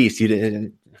a beast.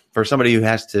 For somebody who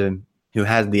has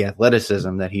the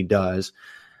athleticism that he does,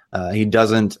 he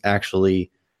doesn't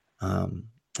actually.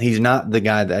 He's not the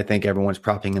guy that I think everyone's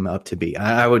propping him up to be.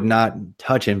 I would not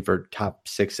touch him for top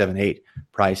 6, 7, 8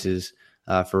 prices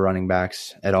for running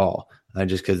backs at all,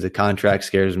 just because the contract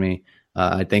scares me.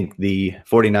 I think the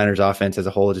 49ers offense as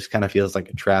a whole just kind of feels like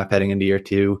a trap heading into year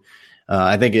 2.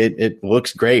 I think it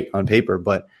looks great on paper,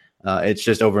 but It's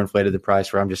just overinflated the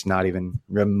price where I'm just not even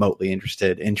remotely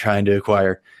interested in trying to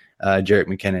acquire Jerick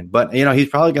McKinnon. But, he's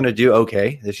probably going to do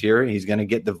okay this year. He's going to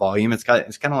get the volume. It's kind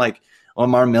of like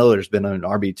Lamar Miller's been an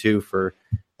RB2 for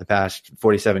the past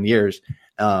 47 years.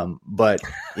 But,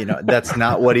 that's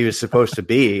not what he was supposed to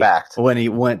be. Fact. When he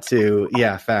went to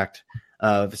 – fact.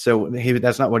 So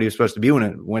that's not what he was supposed to be when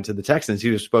it went to the Texans.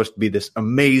 He was supposed to be this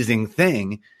amazing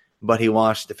thing, but he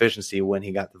lost efficiency when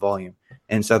he got the volume.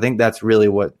 And so I think that's really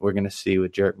what we're going to see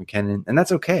with Jerick McKinnon. And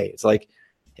that's okay. It's like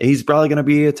he's probably going to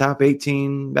be a top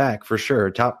 18 back for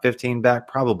sure. Top 15 back,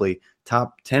 probably.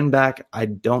 Top 10 back, I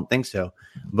don't think so.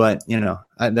 But,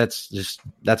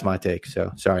 that's my take.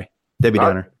 So sorry. Debbie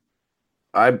Downer.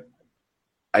 I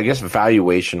guess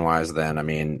valuation wise, then, I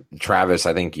mean, Travis,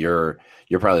 I think you're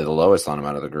probably the lowest on him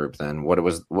out of the group. Then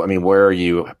where are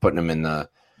you putting him in the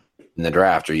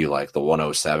draft? Are you like the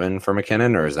 107 for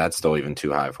McKinnon, or is that still even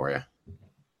too high for you?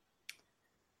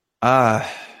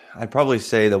 I'd probably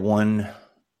say the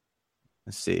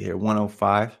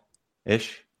 105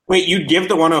 ish. Wait, you'd give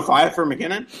the 105 for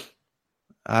McKinnon?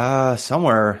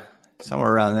 Somewhere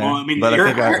around there. Well, I mean, but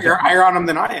you're higher on him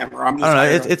than I am. Or I'm just I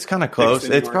don't know. It's kind of close.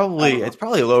 It's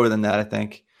probably lower than that, I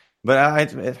think. But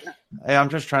I'm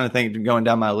just trying to think, going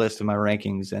down my list of my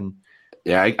rankings, and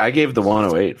I gave the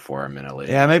 108 for him in a league.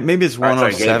 Yeah, maybe it's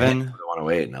 107. The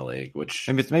 108 in a league, which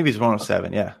maybe it's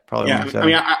 107. Yeah, probably. Yeah, 107. I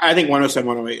mean, I think 107,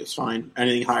 108 is fine.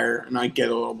 Anything higher, and I get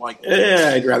a little like,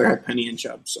 I'd rather have Penny and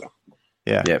Chubb. So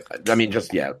yeah. I mean,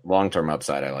 long term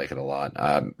upside, I like it a lot.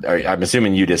 I'm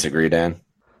assuming you disagree, Dan.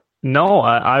 No,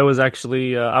 I was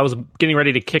actually I was getting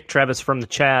ready to kick Travis from the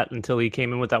chat until he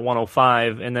came in with that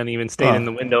 105, and then even stayed in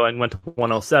the window and went to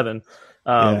 107.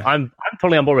 I'm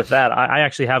totally on board with that. I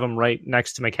actually have him right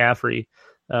next to McCaffrey,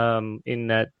 in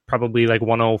that probably like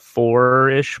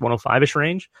 104-ish, 105-ish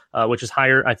range, which is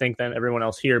higher, I think, than everyone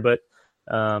else here. But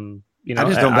I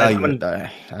just don't value it.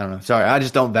 I don't know. Sorry, I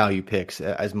just don't value picks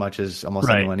as much as almost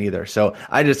anyone either. So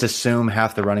I just assume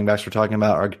half the running backs we're talking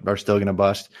about are still going to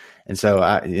bust. And so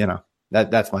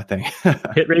that's my thing.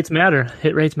 Hit rates matter.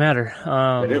 They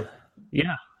do.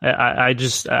 Yeah. I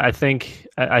think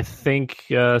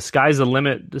sky's the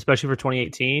limit, especially for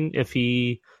 2018. If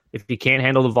he can't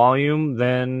handle the volume,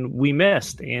 then we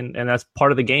missed, and that's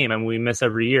part of the game. I mean, we miss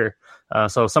every year.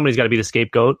 So somebody's got to be the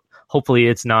scapegoat. Hopefully,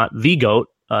 it's not the GOAT,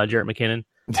 Jerick McKinnon,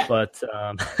 but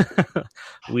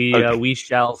we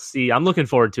shall see. I'm looking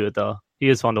forward to it, though. He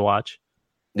is fun to watch.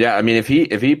 Yeah, I mean, if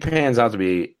he pans out to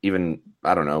be even,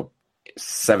 I don't know,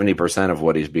 70% of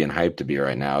what he's being hyped to be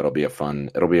right now, it'll be a fun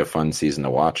season to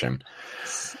watch him.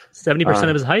 70%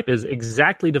 of his hype is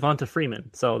exactly Devonta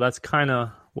Freeman, so that's kind of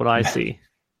what I see.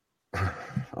 All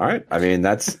right, I mean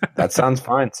that sounds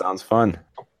fine. Sounds fun.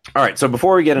 All right, so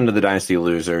before we get into the Dynasty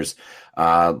losers,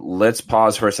 let's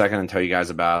pause for a second and tell you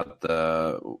guys about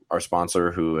our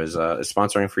sponsor, who is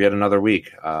sponsoring for yet another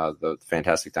week, the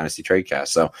fantastic Dynasty Tradecast.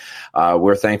 So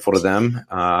we're thankful to them,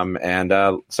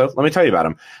 so let me tell you about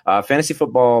them. Fantasy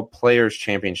Football Players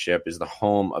Championship is the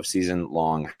home of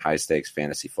season-long high-stakes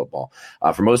fantasy football.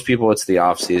 For most people, it's the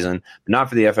off-season, but not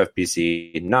for the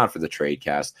FFPC, not for the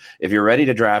Tradecast. If you're ready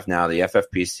to draft now, the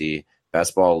FFPC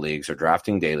Best Ball leagues are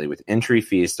drafting daily with entry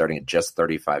fees starting at just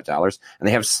 $35, and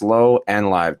they have slow and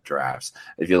live drafts.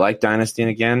 If you like Dynasty,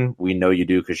 and again, we know you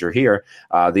do because you're here,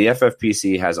 the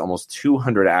FFPC has almost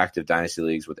 200 active Dynasty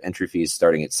leagues with entry fees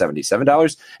starting at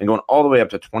 $77 and going all the way up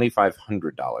to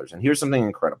 $2,500. And here's something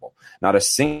incredible. Not a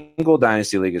single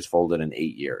Dynasty league is folded in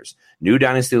 8 years. New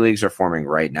Dynasty leagues are forming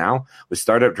right now, with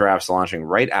startup drafts launching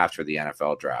right after the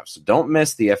NFL draft. So don't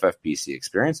miss the FFPC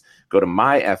experience. Go to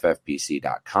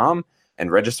myffpc.com and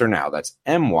register now. That's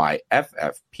myffpc.com,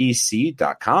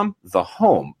 the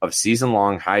home of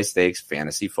season-long high-stakes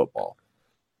fantasy football.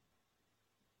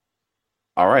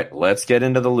 All right, let's get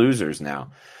into the losers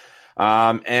now.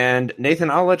 And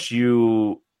Nathan, I'll let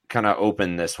you kind of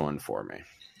open this one for me.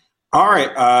 All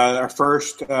right, our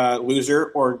first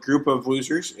loser or group of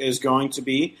losers is going to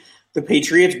be the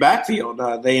Patriots backfield.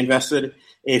 They invested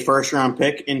a first-round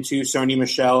pick into Sony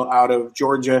Michel out of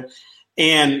Georgia.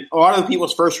 And a lot of the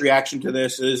people's first reaction to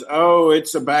this is,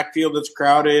 it's a backfield that's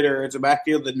crowded, or it's a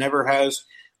backfield that never has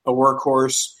a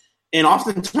workhorse. And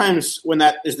oftentimes when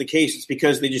that is the case, it's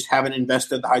because they just haven't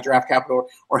invested the high draft capital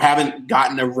or haven't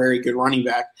gotten a very good running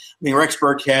back. I mean, Rex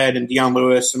Burkhead and Dion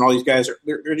Lewis and all these guys,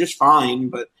 they're just fine,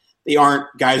 but they aren't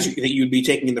guys that you'd be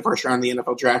taking in the first round of the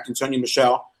NFL draft. And Sony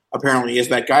Michel apparently is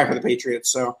that guy for the Patriots.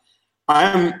 So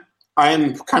I'm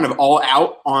kind of all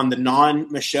out on the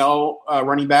non-Michel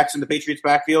running backs in the Patriots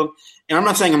backfield. And I'm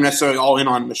not saying I'm necessarily all in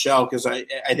on Michel, because I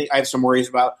think I have some worries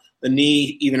about the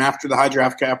knee even after the high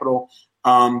draft capital.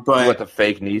 But what, the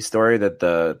fake knee story that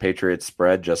the Patriots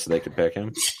spread just so they could pick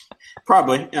him?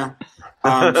 Probably, yeah.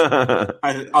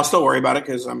 I'll still worry about it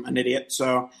because I'm an idiot.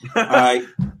 So,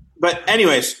 but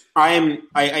anyways,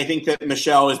 I think that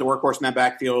Michel is the workhorse in that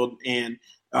backfield, and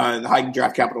the high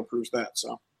draft capital proves that.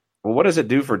 So, well, what does it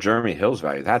do for Jeremy Hill's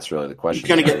value? That's really the question. He's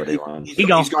going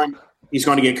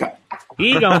to get cut.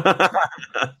 He gone.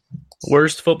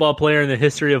 Worst football player in the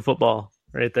history of football,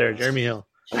 right there, Jeremy Hill.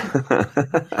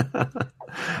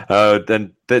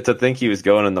 Then to think he was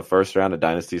going in the first round of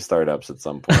Dynasty startups at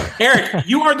some point. Eric,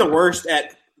 you are the worst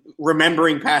at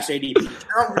remembering past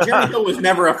ADP. Jeremy Hill was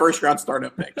never a first round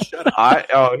startup pick. Shut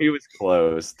up. He was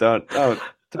close. Don't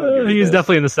he was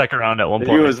definitely in the second round at one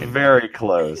point. He was very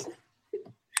close.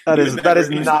 That is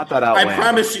not that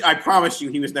outlandish. I promise you,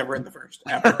 he was never in the first.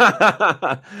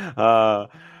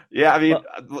 Yeah, I mean,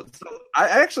 I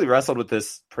actually wrestled with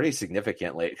this pretty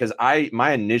significantly because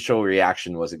my initial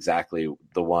reaction was exactly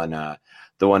the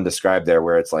one described there,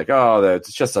 where it's like, oh,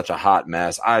 it's just such a hot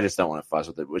mess. I just don't want to fuss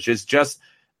with it, which is just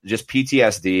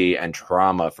PTSD and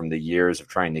trauma from the years of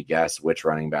trying to guess which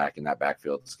running back in that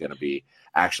backfield is going to be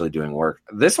actually doing work.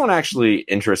 This one actually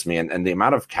interests me, and the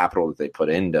amount of capital that they put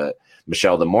into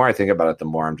Michel. The more I think about it, the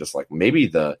more I'm just like, maybe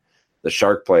the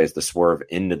shark plays the swerve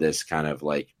into this kind of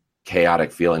like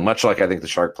chaotic feeling, much like I think the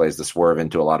shark plays the swerve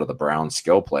into a lot of the Browns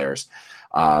skill players.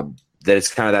 That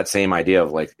it's kind of that same idea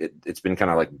of like it's been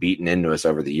kind of like beaten into us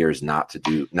over the years not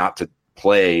to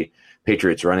play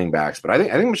Patriots running backs. But I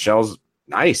think Michel's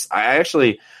nice.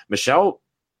 Michel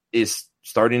is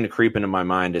starting to creep into my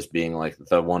mind as being like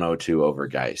the 102 over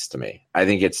Geist to me. I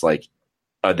think it's like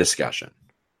a discussion.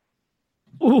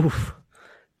 Oof.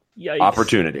 Yikes.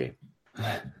 Opportunity.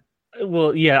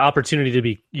 Well, yeah,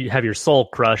 opportunity to have your soul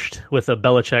crushed with a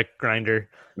Belichick grinder.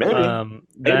 Maybe.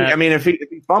 Maybe. I mean, if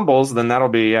he fumbles, then that'll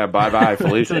be bye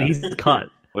Felicia. He's cut.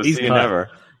 He's see cut. Never.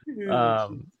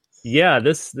 Yeah,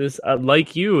 this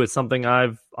like you is something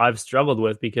I've struggled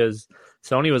with because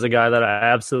Sony was a guy that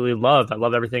I absolutely loved. I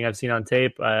love everything I've seen on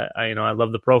tape. I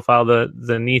love the profile.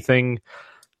 The knee thing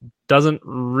doesn't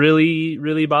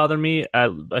really bother me.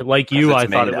 Like you, I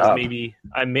thought it was maybe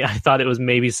I thought it was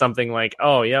maybe something like,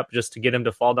 oh, yep, just to get him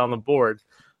to fall down the board.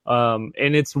 And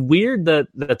it's weird that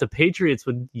the Patriots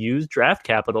would use draft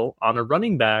capital on a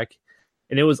running back.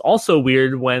 And it was also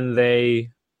weird when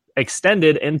they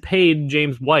extended and paid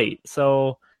James White.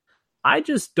 So I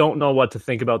just don't know what to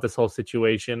think about this whole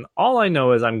situation. All I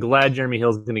know is I'm glad Jeremy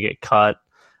Hill's going to get cut.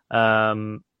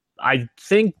 I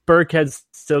think Burkhead's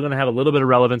still going to have a little bit of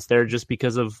relevance there just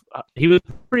because of he was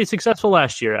pretty successful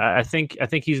last year. I think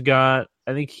he's got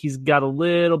a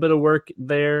little bit of work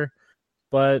there,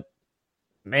 but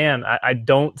man, I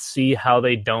don't see how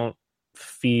they don't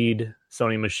feed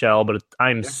Sony Michel, but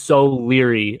I'm so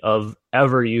leery of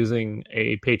ever using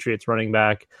a Patriots running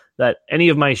back that any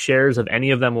of my shares of any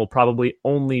of them will probably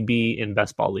only be in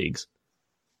best ball leagues.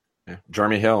 Yeah.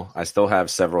 Jeremy Hill, I still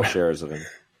have several shares of him.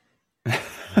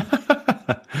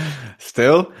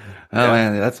 Still? Oh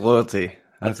man, that's loyalty.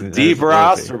 That's deep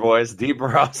roster, boys. Deep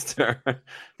roster.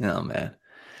 Oh man.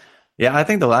 Yeah, I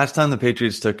think the last time the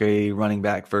Patriots took a running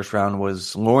back first round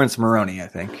was Lawrence Maroney, I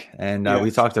think. And we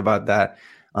talked about that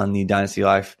on the Dynasty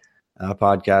Life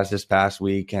podcast this past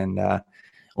week. And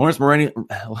Lawrence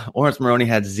Maroney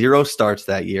had 0 starts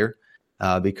that year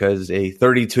because a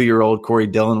 32-year-old Corey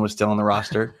Dillon was still on the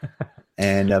roster.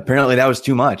 And apparently that was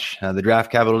too much. The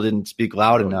draft capital didn't speak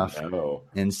loud enough. No.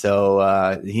 And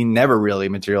so he never really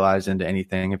materialized into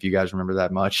anything, if you guys remember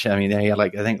that much. I mean, he had I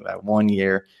think that 1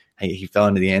 year, he fell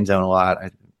into the end zone a lot.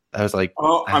 I was like,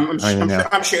 oh, I'm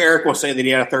sure Eric will say that he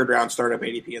had a third-round startup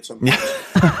ADP at some point.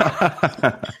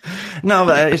 No,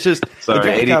 but it's just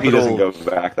sorry, ADP doesn't go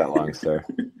back that long, sir.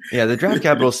 Yeah, the draft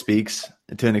capital speaks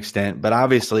to an extent, but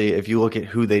obviously, if you look at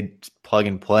who they plug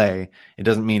and play, it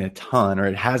doesn't mean a ton, or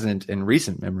it hasn't in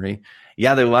recent memory.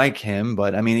 Yeah, they like him,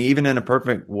 but I mean, even in a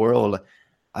perfect world,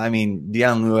 I mean,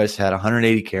 Deion Lewis had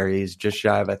 180 carries, just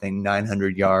shy of, I think,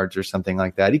 900 yards or something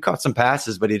like that. He caught some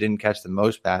passes, but he didn't catch the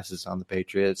most passes on the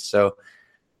Patriots. So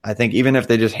I think even if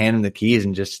they just hand him the keys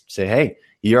and just say, hey,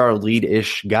 you're our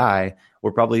lead-ish guy,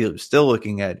 we're probably still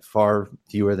looking at far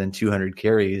fewer than 200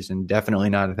 carries and definitely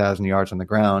not 1,000 yards on the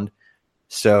ground.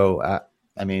 So,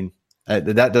 I mean,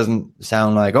 that doesn't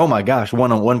sound like, oh my gosh,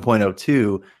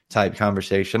 1.02 type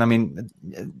conversation. I mean,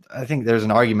 I think there's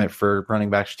an argument for running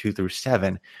backs 2 through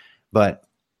 7, but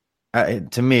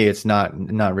to me, it's not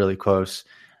really close.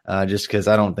 Just because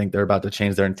I don't think they're about to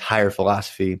change their entire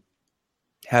philosophy.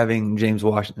 Having James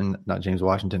White and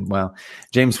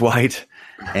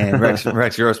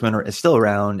Rex Grossman is still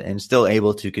around and still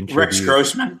able to contribute. Rex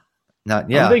Grossman. Not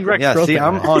I'm a big Rex yeah. See, Grossman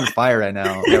I'm fan. on fire right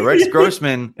now. Yeah, Rex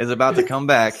Grossman is about to come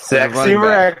back. Sexy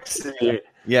Rex.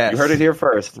 Yes, You heard it here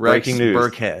first. Rex Breaking news.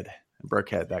 Burkhead,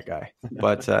 that guy.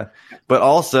 But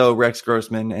also Rex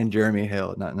Grossman and Jeremy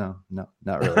Hill. Not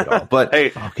really at all. But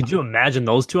Hey, Oh, could you imagine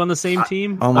those two on the same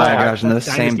team? oh my gosh, in the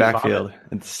same Dynasty backfield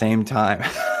vomit. at the same time.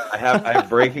 I have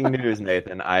breaking news,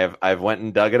 Nathan. I've went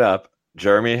and dug it up.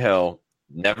 Jeremy Hill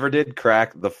never did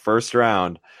crack the first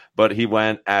round, but he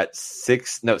went at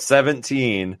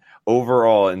 17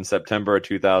 overall in September of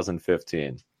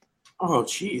 2015. Oh,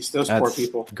 jeez, those That's poor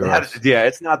people. gross. Yeah,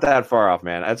 it's not that far off,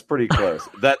 man. That's pretty close.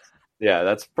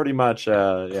 That's pretty much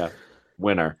winner.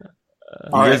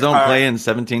 You guys don't play in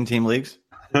 17-team leagues?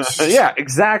 Yeah,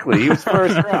 exactly. He was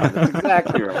first round. That's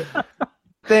exactly right.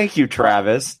 Thank you,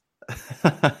 Travis.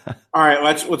 All right,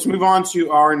 let's move on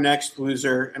to our next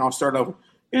loser, and I'll start over.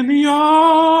 In the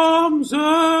arms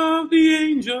of the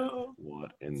angel,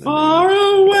 What in the far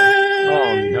away.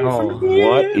 Oh, no. from here.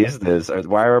 What is this?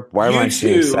 Why am I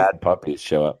seeing You two. sad puppies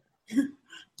show up?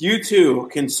 You too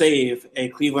can save a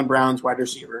Cleveland Browns wide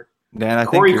receiver. Dan, I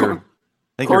think Corey your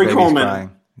Corey baby's Coleman.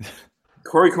 crying.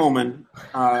 Corey Coleman.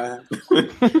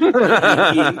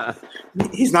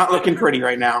 He's not looking pretty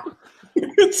right now.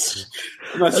 I'm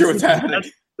not sure what's happening.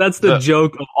 That's the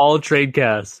joke of all trade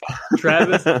casts.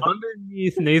 Travis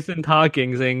underneath Nathan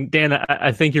talking, saying, "Dan,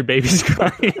 I think your baby's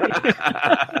crying."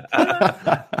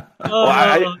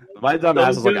 My dumb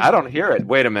ass was like, I don't hear it.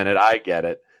 Wait a minute, I get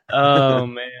it. Oh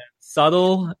man,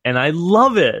 subtle, and I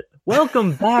love it.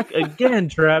 Welcome back again,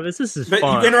 Travis. This is But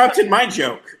fun. you interrupted my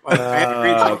joke. Like, I had a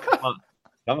great joke.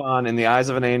 Come on, in the eyes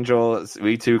of an angel,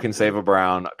 we too can save a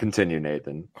Brown. Continue,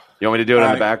 Nathan. You want me to do it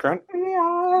in the background?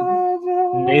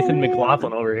 Nathan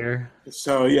McLaughlin over here.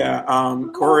 So yeah,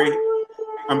 Corey,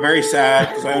 I'm very sad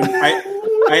because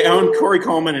I own Corey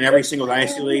Coleman in every single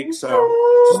Dynasty League, so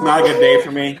this is not a good day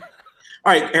for me.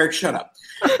 All right, Eric, shut up.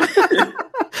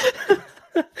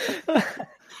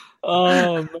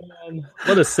 Oh man,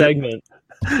 what a segment!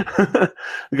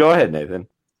 Go ahead, Nathan.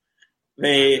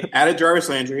 They added Jarvis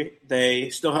Landry.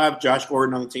 They still have Josh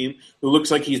Gordon on the team, who looks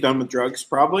like he's done with drugs,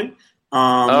 probably.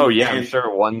 Oh yeah, I'm and-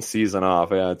 sure one season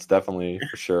off. Yeah, it's definitely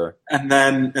for sure. And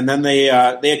then they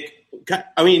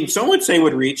I mean, some would say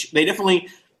would reach. They definitely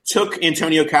took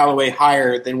Antonio Callaway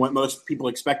higher than what most people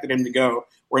expected him to go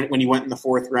when he went in the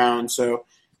fourth round. So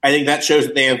I think that shows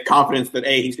that they have confidence that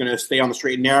A, he's going to stay on the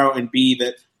straight and narrow, and B,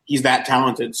 that he's that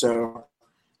talented. So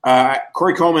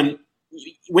Corey Coleman,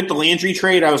 with the Landry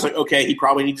trade, I was like, okay, he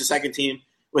probably needs a second team.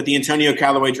 With the Antonio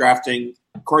Callaway drafting,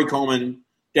 Corey Coleman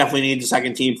definitely needs a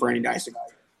second team for any dynasty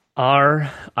value.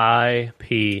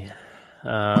 R.I.P.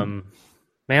 Man,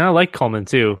 I like Coleman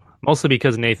too, mostly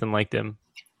because Nathan liked him,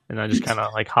 and I just kind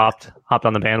of like hopped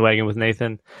on the bandwagon with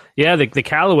Nathan. Yeah, the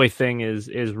Callaway thing is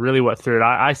really what threw it.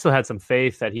 I still had some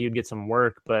faith that he would get some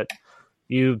work, but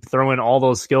you throw in all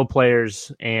those skill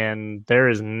players, and there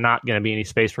is not going to be any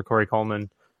space for Corey Coleman.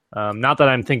 Not that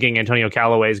I'm thinking Antonio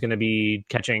Callaway is going to be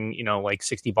catching, like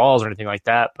 60 balls or anything like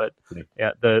that, but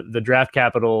yeah, the draft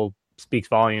capital speaks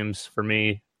volumes for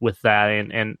me with that.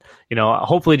 And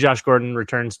hopefully Josh Gordon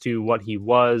returns to what he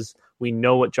was. We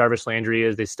know what Jarvis Landry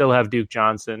is. They still have Duke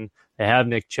Johnson. They have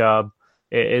Nick Chubb.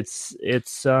 It's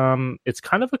kind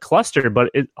of a cluster, but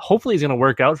hopefully it's going to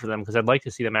work out for them because I'd like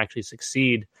to see them actually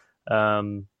succeed.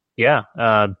 Tyrod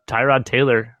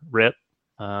Taylor, rip.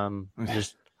 Not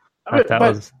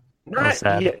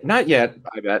yet.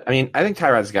 I bet. I mean, I think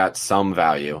Tyrod's got some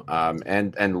value,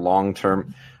 and long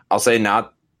term. I'll say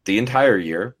not the entire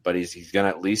year, but he's going to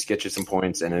at least get you some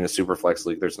points. And in a super flex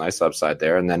league, there's nice upside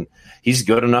there. And then he's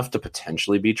good enough to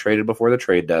potentially be traded before the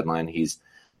trade deadline. He's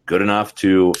good enough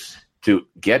to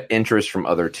get interest from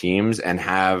other teams and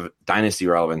have dynasty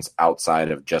relevance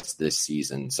outside of just this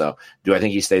season. So do I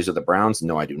think he stays with the Browns?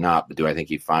 No, I do not. But do I think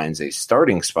he finds a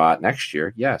starting spot next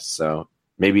year? Yes. So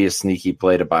maybe a sneaky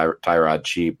play to buy Tyrod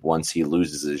cheap once he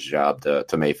loses his job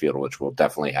to Mayfield, which will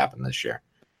definitely happen this year.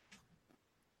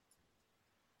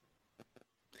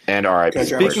 And all right.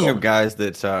 Speaking of guys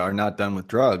that are not done with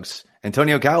drugs,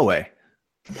 Antonio Callaway.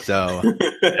 So,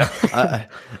 that's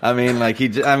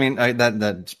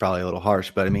probably a little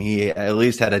harsh, but I mean, he at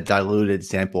least had a diluted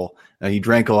sample. He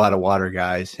drank a lot of water,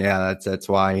 guys. Yeah, that's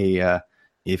why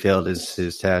he failed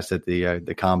his test at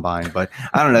the combine. But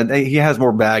I don't know. He has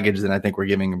more baggage than I think we're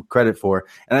giving him credit for.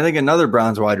 And I think another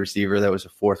Browns wide receiver that was a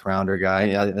fourth rounder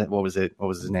guy. What was it? What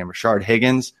was his name? Rashard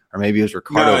Higgins, or maybe it was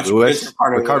Ricardo Lewis. It's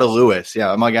Ricardo Lewis.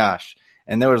 Yeah. Oh my gosh.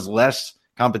 And there was less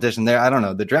competition there. I don't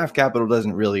know. The draft capital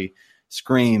doesn't really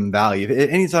scream value.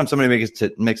 Anytime somebody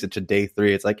makes it to day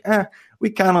 3, it's like, we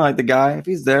kind of like the guy. If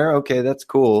he's there, okay, that's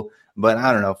cool. But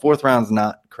I don't know. Fourth round's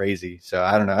not crazy. So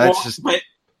I don't know. That's just.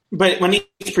 But when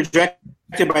he's projected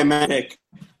by Medic,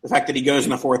 the fact that he goes in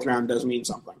the 4th round does mean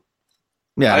something.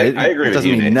 Yeah, I agree. It doesn't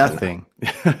mean nothing.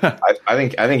 I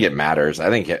think it matters. I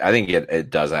think it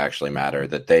does actually matter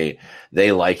that they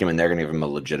like him and they're going to give him a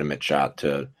legitimate shot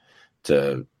to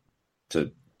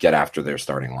get after their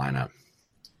starting lineup.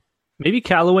 Maybe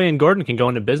Callaway and Gordon can go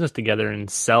into business together and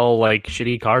sell like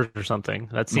shitty cars or something.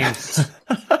 That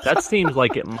seems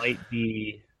like it might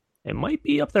be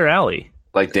up their alley.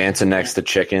 Like dancing next to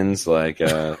chickens, like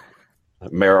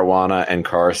marijuana and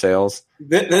car sales.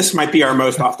 This might be our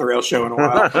most off the rails show in a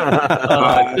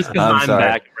while. Just because I'm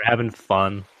back, we're having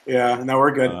fun. Yeah, no,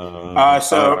 we're good.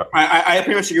 So I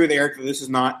pretty much agree with Eric that this is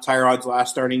not Tyrod's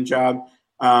last starting job.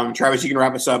 Travis, you can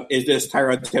wrap us up. Is this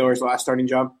Tyrod Taylor's last starting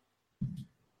job?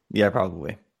 Yeah,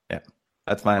 probably. Yeah,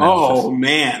 that's my analysis. Oh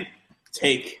man,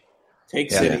 take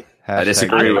City. I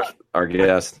disagree with our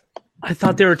guest. I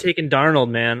thought they were taking Darnold,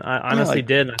 man. I honestly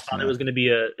did. I thought it was going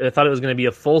to be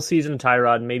a full season of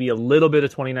Tyrod, maybe a little bit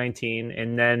of 2019,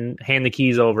 and then hand the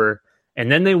keys over.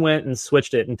 And then they went and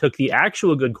switched it and took the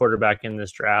actual good quarterback in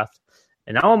this draft.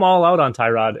 And now I'm all out on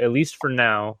Tyrod, at least for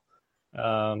now.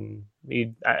 I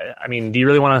mean, do you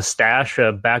really want to stash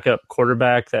a backup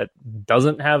quarterback that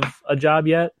doesn't have a job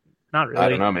yet? Not really. I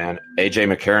don't know, man.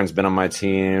 AJ McCarron's been on my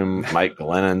team. Mike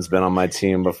Glennon's been on my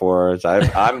team before.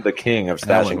 I'm the king of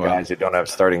stashing guys who don't have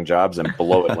starting jobs and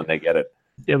blow it when they get it.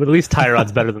 Yeah, but at least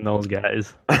Tyrod's better than those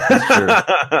guys. That's true.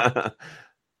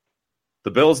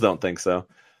 The Bills don't think so.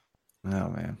 Oh,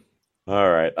 man. All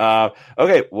right.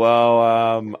 Okay.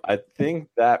 Well, I think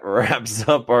that wraps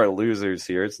up our losers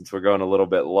here since we're going a little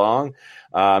bit long.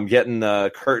 I'm getting the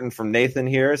curtain from Nathan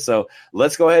here. So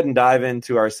let's go ahead and dive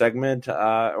into our segment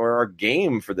or our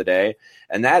game for the day.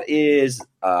 And that is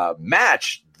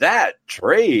Match That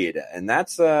Trade. And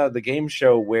that's the game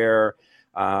show where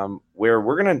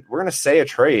we're gonna say a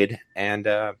trade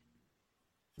and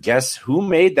guess who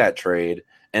made that trade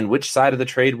and which side of the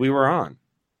trade we were on.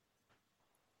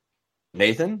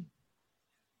 Nathan?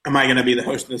 Am I going to be the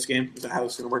host of this game? Is that how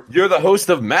this is going to work? You're the host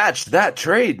of Match That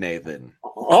Trade, Nathan.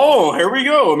 Oh, here we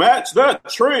go. Match That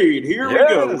Trade. Here we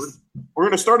go. We're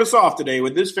going to start us off today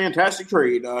with this fantastic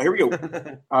trade. Here we go.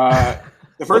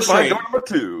 The first trade. Door number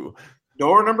 2.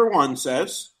 Door number 1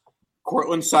 says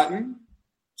Courtland Sutton,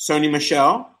 Sony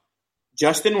Michel,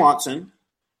 Justin Watson,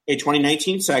 a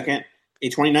 2019 second, a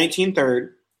 2019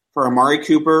 third for Amari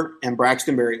Cooper and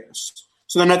Braxton Berrios.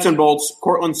 So the nuts and bolts,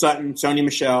 Courtland Sutton, Sony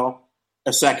Michel,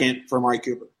 a second for Amari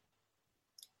Cooper.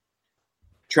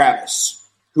 Travis,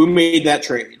 who made that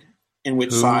trade and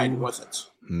which side was it?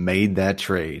 Made that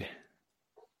trade.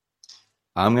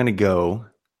 I'm going to go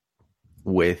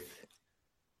with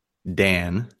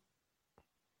Dan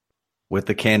with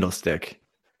the candlestick.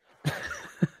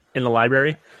 In the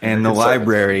library? In the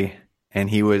library, and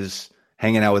he was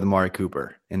hanging out with Amari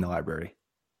Cooper in the library.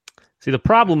 See, the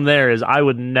problem there is I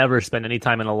would never spend any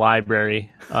time in a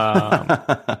library.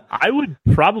 I would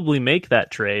probably make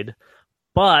that trade,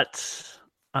 but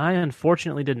I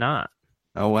unfortunately did not.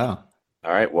 Oh, wow.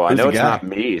 All right. Well, I know it's not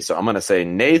me, so I'm going to say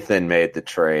Nathan made the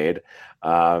trade,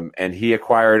 and he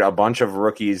acquired a bunch of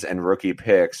rookies and rookie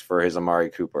picks for his Amari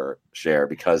Cooper share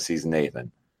because he's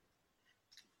Nathan.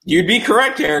 You'd be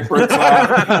correct, Eric.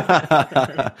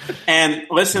 And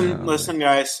listen,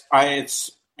 guys.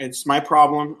 It's my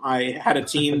problem. I had a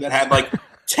team that had like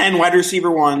 10 wide receiver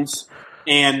ones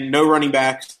and no running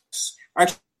backs.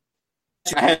 Actually,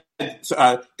 I had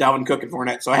Dalvin Cook and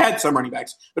Fournette, so I had some running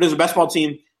backs. But as a best ball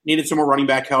team, needed some more running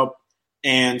back help,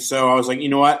 and so I was like, you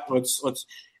know what? Let's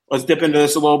dip into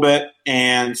this a little bit,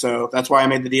 and so that's why I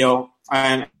made the deal.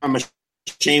 I'm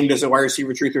ashamed as a wide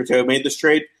receiver truther to have made this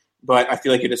trade, but I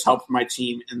feel like it has helped my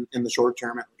team in the short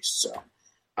term at least. So.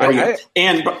 Let's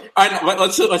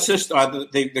just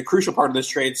the crucial part of this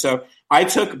trade. So I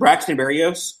took Braxton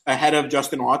Berrios ahead of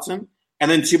Justin Watson, and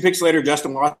then 2 picks later,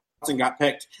 Justin Watson got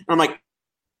picked. And I'm like,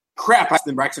 crap, I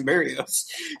than Braxton Berrios.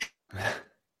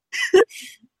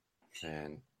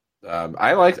 And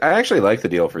I actually like the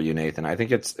deal for you, Nathan. I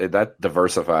think that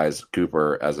diversifies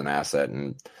Cooper as an asset,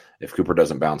 and if Cooper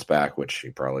doesn't bounce back, which he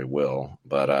probably will,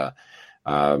 but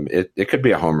it could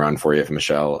be a home run for you if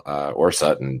Michelle or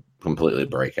Sutton completely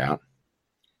break out.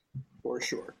 For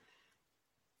sure.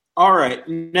 All right,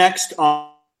 next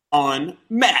on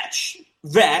Match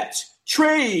That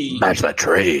Trade. Match That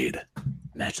Trade.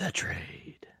 Match That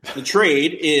Trade. The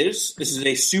trade this is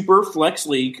a super flex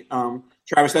league.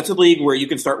 Travis, that's a league where you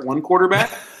can start one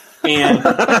quarterback and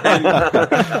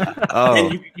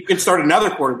you can start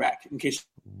another quarterback in case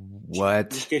you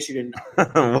didn't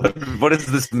know. What is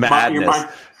this madness?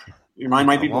 Your mind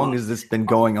might be blown. How long has this been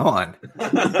going on?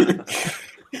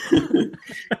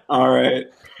 All right.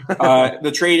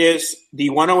 The trade is the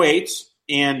 108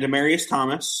 and Demaryius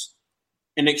Thomas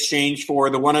in exchange for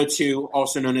the 102,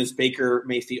 also known as Baker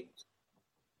Mayfield.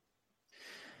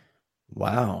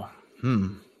 Wow.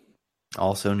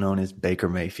 Also known as Baker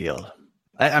Mayfield.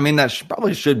 I mean, that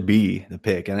probably should be the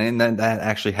pick. And that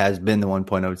actually has been the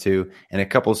 1.02 in a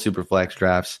couple of super flex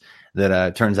drafts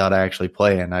that turns out I actually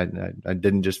play. And I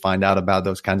didn't just find out about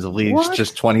those kinds of leagues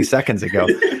just 20 seconds ago.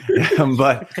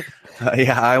 But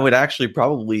I would actually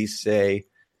probably say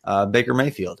Baker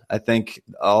Mayfield. I think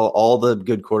all the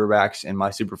good quarterbacks in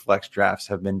my super flex drafts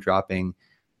have been dropping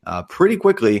pretty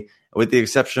quickly, with the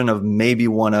exception of maybe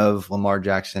one of Lamar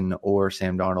Jackson or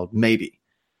Sam Darnold, maybe.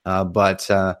 But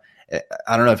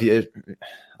I don't know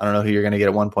who you're going to get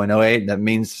at 1.08. That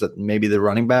means that maybe the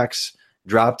running backs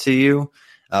drop to you.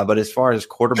 But as far as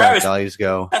quarterback values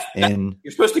go,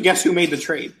 you're supposed to guess who made the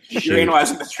trade. You're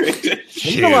analyzing the trade.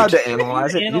 You're allowed to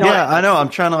analyze it. Yeah, I know. I'm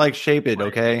trying to shape it.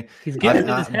 Okay,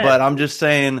 but I'm just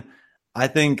saying. I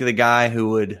think the guy who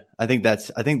would. I think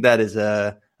that is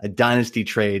a dynasty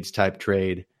trades type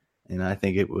trade, and I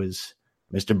think it was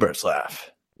Mr.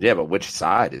 Burslaff. Yeah, but which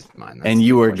side is mine? And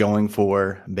you were going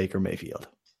for Baker Mayfield.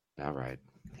 All right.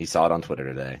 He saw it on Twitter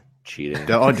today. Cheating.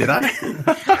 Oh, did I?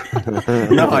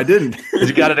 No, I didn't.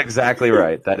 You got it exactly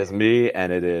right. That is me,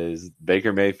 and it is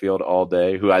Baker Mayfield all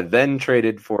day, who I then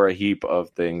traded for a heap of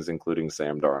things, including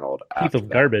Sam Darnold. Heap of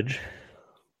garbage.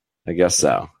 I guess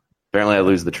so. Apparently, I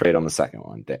lose the trade on the second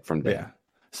one from Dan. Yeah.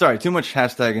 Sorry, too much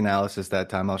hashtag analysis that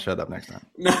time. I'll shut up next time.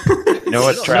 You know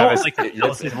what, Travis?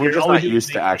 We're just not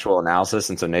used to actual analysis,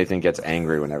 and so Nathan gets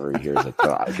angry whenever he hears it.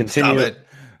 So I continue.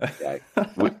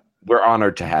 We're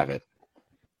honored to have it.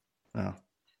 Oh.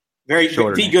 Very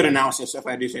good analysis, if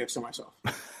I do say so myself.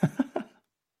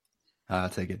 I'll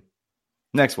take it.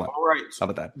 Next one. All right. How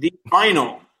about that? The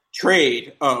final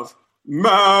trade of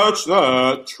Match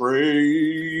That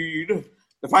Trade.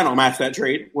 The final Match That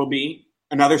Trade will be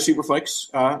another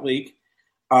Superflex league.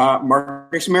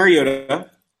 Marcus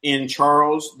Mariota and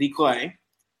Charles D. Clay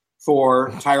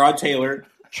for Tyrod Taylor.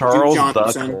 Charles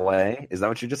the Clay? Is that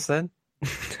what you just said?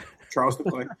 Charles the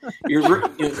Clay.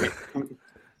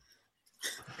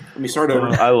 Let me start over.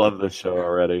 I love this show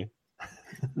already.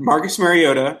 Marcus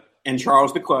Mariota and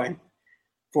Charles the Clay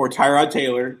for Tyrod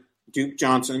Taylor, Duke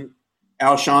Johnson,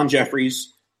 Alshon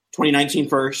Jeffries, 2019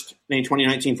 first, and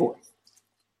 2019 fourth.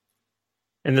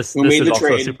 And this is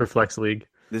also a super flex league.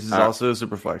 This is also a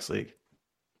super flex league.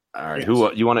 All right. Yes.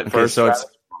 Who you want it first? So it's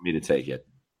want me to take it.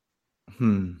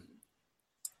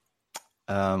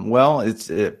 Well,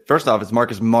 first off, it's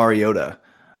Marcus Mariota,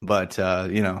 but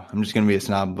I'm just going to be a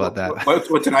snob about that.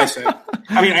 What did I say?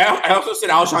 I mean, I also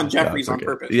said Alshon Jeffries on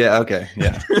purpose. Yeah. Okay.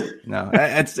 Yeah. No,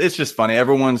 it's just funny.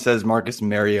 Everyone says Marcus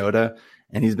Mariota,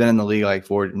 and he's been in the league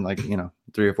for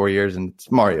 3 or 4 years, and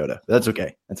it's Mariota. That's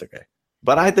okay. That's okay.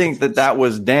 But I think that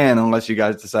was Dan, unless you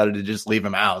guys decided to just leave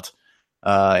him out.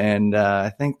 And I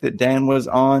think that Dan was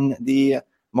on the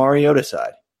Mariota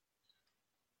side.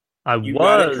 I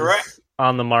was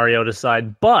on the Mariota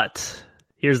side, but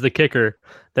here's the kicker.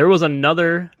 There was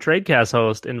another TradeCast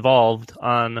host involved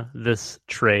on this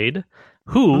trade.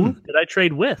 Who did I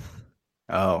trade with?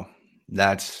 Oh,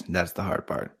 that's the hard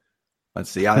part. Let's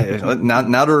see.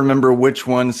 Now to remember which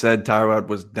one said Tyrod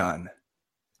was done.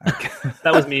 Okay.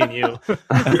 That was me and you.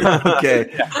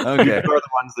 Okay. You are the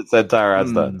ones that said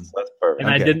Tyrod's done. So that's perfect. And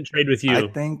I didn't trade with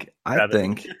you. I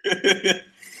think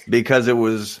because it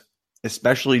was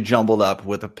especially jumbled up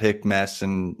with a pick mess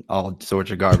and all sorts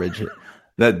of garbage.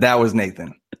 that was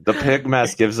Nathan. The pig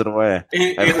mess gives it away.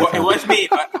 It was me.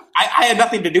 I had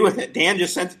nothing to do with it. Dan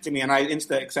just sent it to me, and I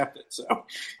instantly accepted. So,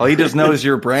 well, he just knows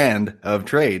your brand of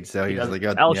trade, so he's like,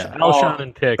 Alshon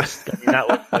and picks. I mean, that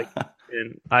was like,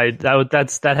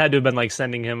 that had to have been like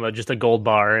sending him just a gold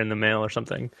bar in the mail or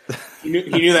something. He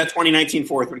knew that 2019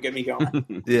 fourth would get me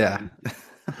going. Yeah.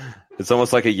 It's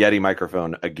almost like a Yeti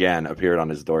microphone again appeared on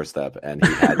his doorstep, and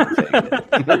he had to take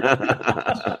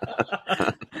it.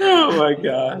 Oh my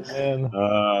gosh!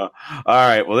 All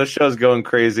right. Well, this show's going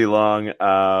crazy long.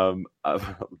 I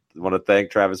want to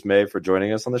thank Travis May for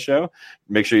joining us on the show.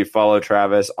 Make sure you follow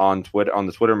Travis on Twitter, on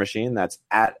the Twitter machine. That's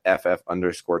at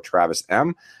 @FF_Travis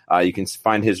M. You can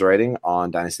find his writing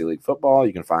on Dynasty League Football.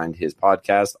 You can find his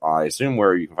podcast, I assume,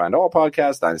 where you can find all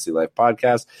podcasts, Dynasty Life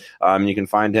Podcast. You can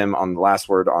find him on The Last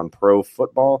Word on Pro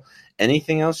Football.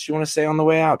 Anything else you want to say on the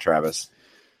way out, Travis?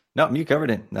 No, you covered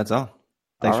it. That's all.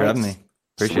 Thanks for having me.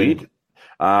 Appreciate it.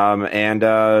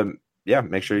 Yeah,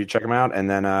 make sure you check them out, and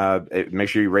then make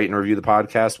sure you rate and review the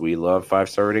podcast. We love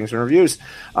 5-star ratings and reviews.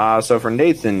 So for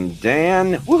Nathan,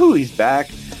 Dan, woohoo, he's back.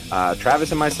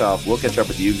 Travis and myself, we'll catch up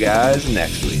with you guys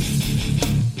next week.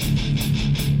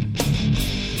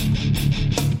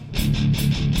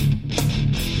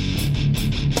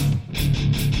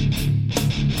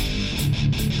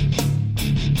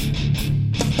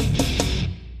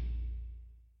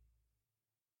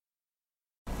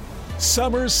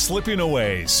 Summer's slipping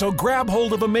away, so grab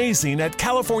hold of amazing at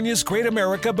California's Great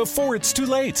America before it's too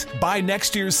late. Buy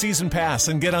next year's season pass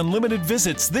and get unlimited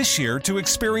visits this year to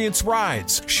experience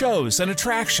rides, shows, and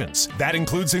attractions. That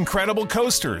includes incredible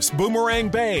coasters, Boomerang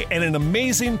Bay, and an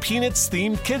amazing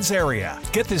Peanuts-themed kids area.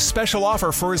 Get this special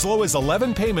offer for as low as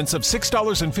 11 payments of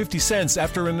 $6.50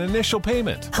 after an initial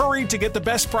payment. Hurry to get the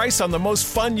best price on the most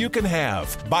fun you can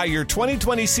have. Buy your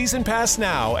 2020 season pass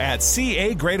now at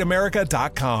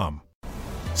cagreatamerica.com.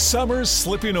 Summer's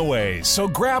slipping away, so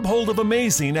grab hold of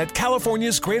amazing at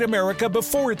California's Great America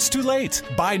before it's too late.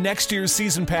 Buy next year's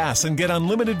season pass and get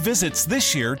unlimited visits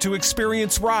this year to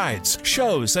experience rides,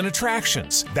 shows, and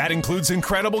attractions. That includes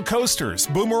incredible coasters,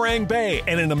 Boomerang Bay,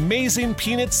 and an amazing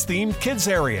Peanuts-themed kids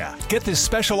area. Get this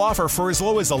special offer for as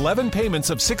low as 11 payments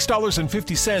of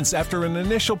 $6.50 after an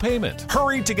initial payment.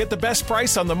 Hurry to get the best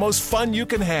price on the most fun you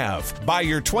can have. Buy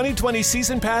your 2020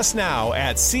 season pass now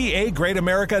at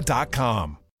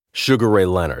cagreatamerica.com. Sugar Ray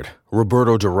Leonard,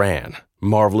 Roberto Duran,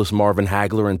 Marvelous Marvin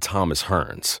Hagler, and Thomas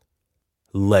Hearns.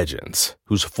 Legends,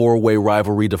 whose four-way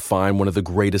rivalry defined one of the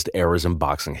greatest eras in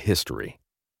boxing history.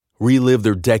 Relive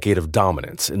their decade of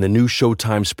dominance in the new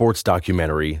Showtime sports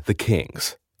documentary, The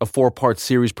Kings, a 4-part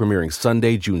series premiering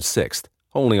Sunday, June 6th,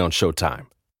 only on Showtime.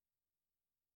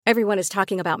 Everyone is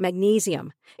talking about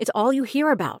magnesium. It's all you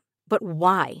hear about. But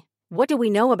why? What do we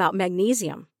know about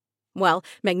magnesium? Well,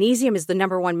 magnesium is the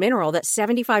number one mineral that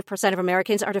 75% of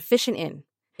Americans are deficient in.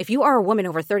 If you are a woman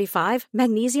over 35,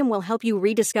 magnesium will help you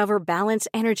rediscover balance,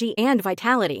 energy, and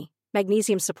vitality.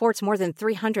 Magnesium supports more than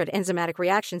 300 enzymatic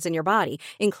reactions in your body,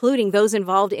 including those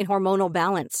involved in hormonal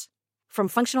balance. From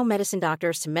functional medicine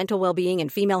doctors to mental well-being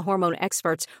and female hormone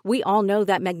experts, we all know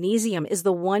that magnesium is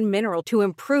the one mineral to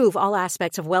improve all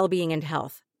aspects of well-being and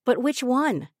health. But which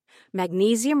one?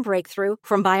 Magnesium Breakthrough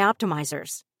from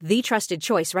Bioptimizers, the trusted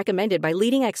choice recommended by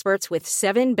leading experts with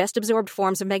 7 best-absorbed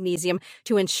forms of magnesium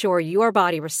to ensure your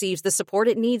body receives the support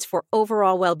it needs for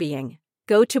overall well-being.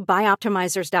 Go to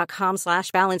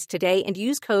bioptimizers.com/balance today and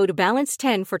use code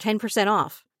BALANCE10 for 10%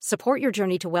 off. Support your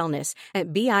journey to wellness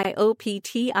at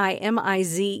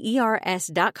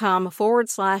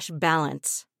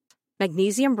bioptimizers.com/balance.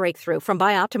 Magnesium Breakthrough from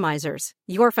Bioptimizers,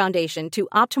 your foundation to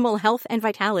optimal health and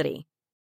vitality.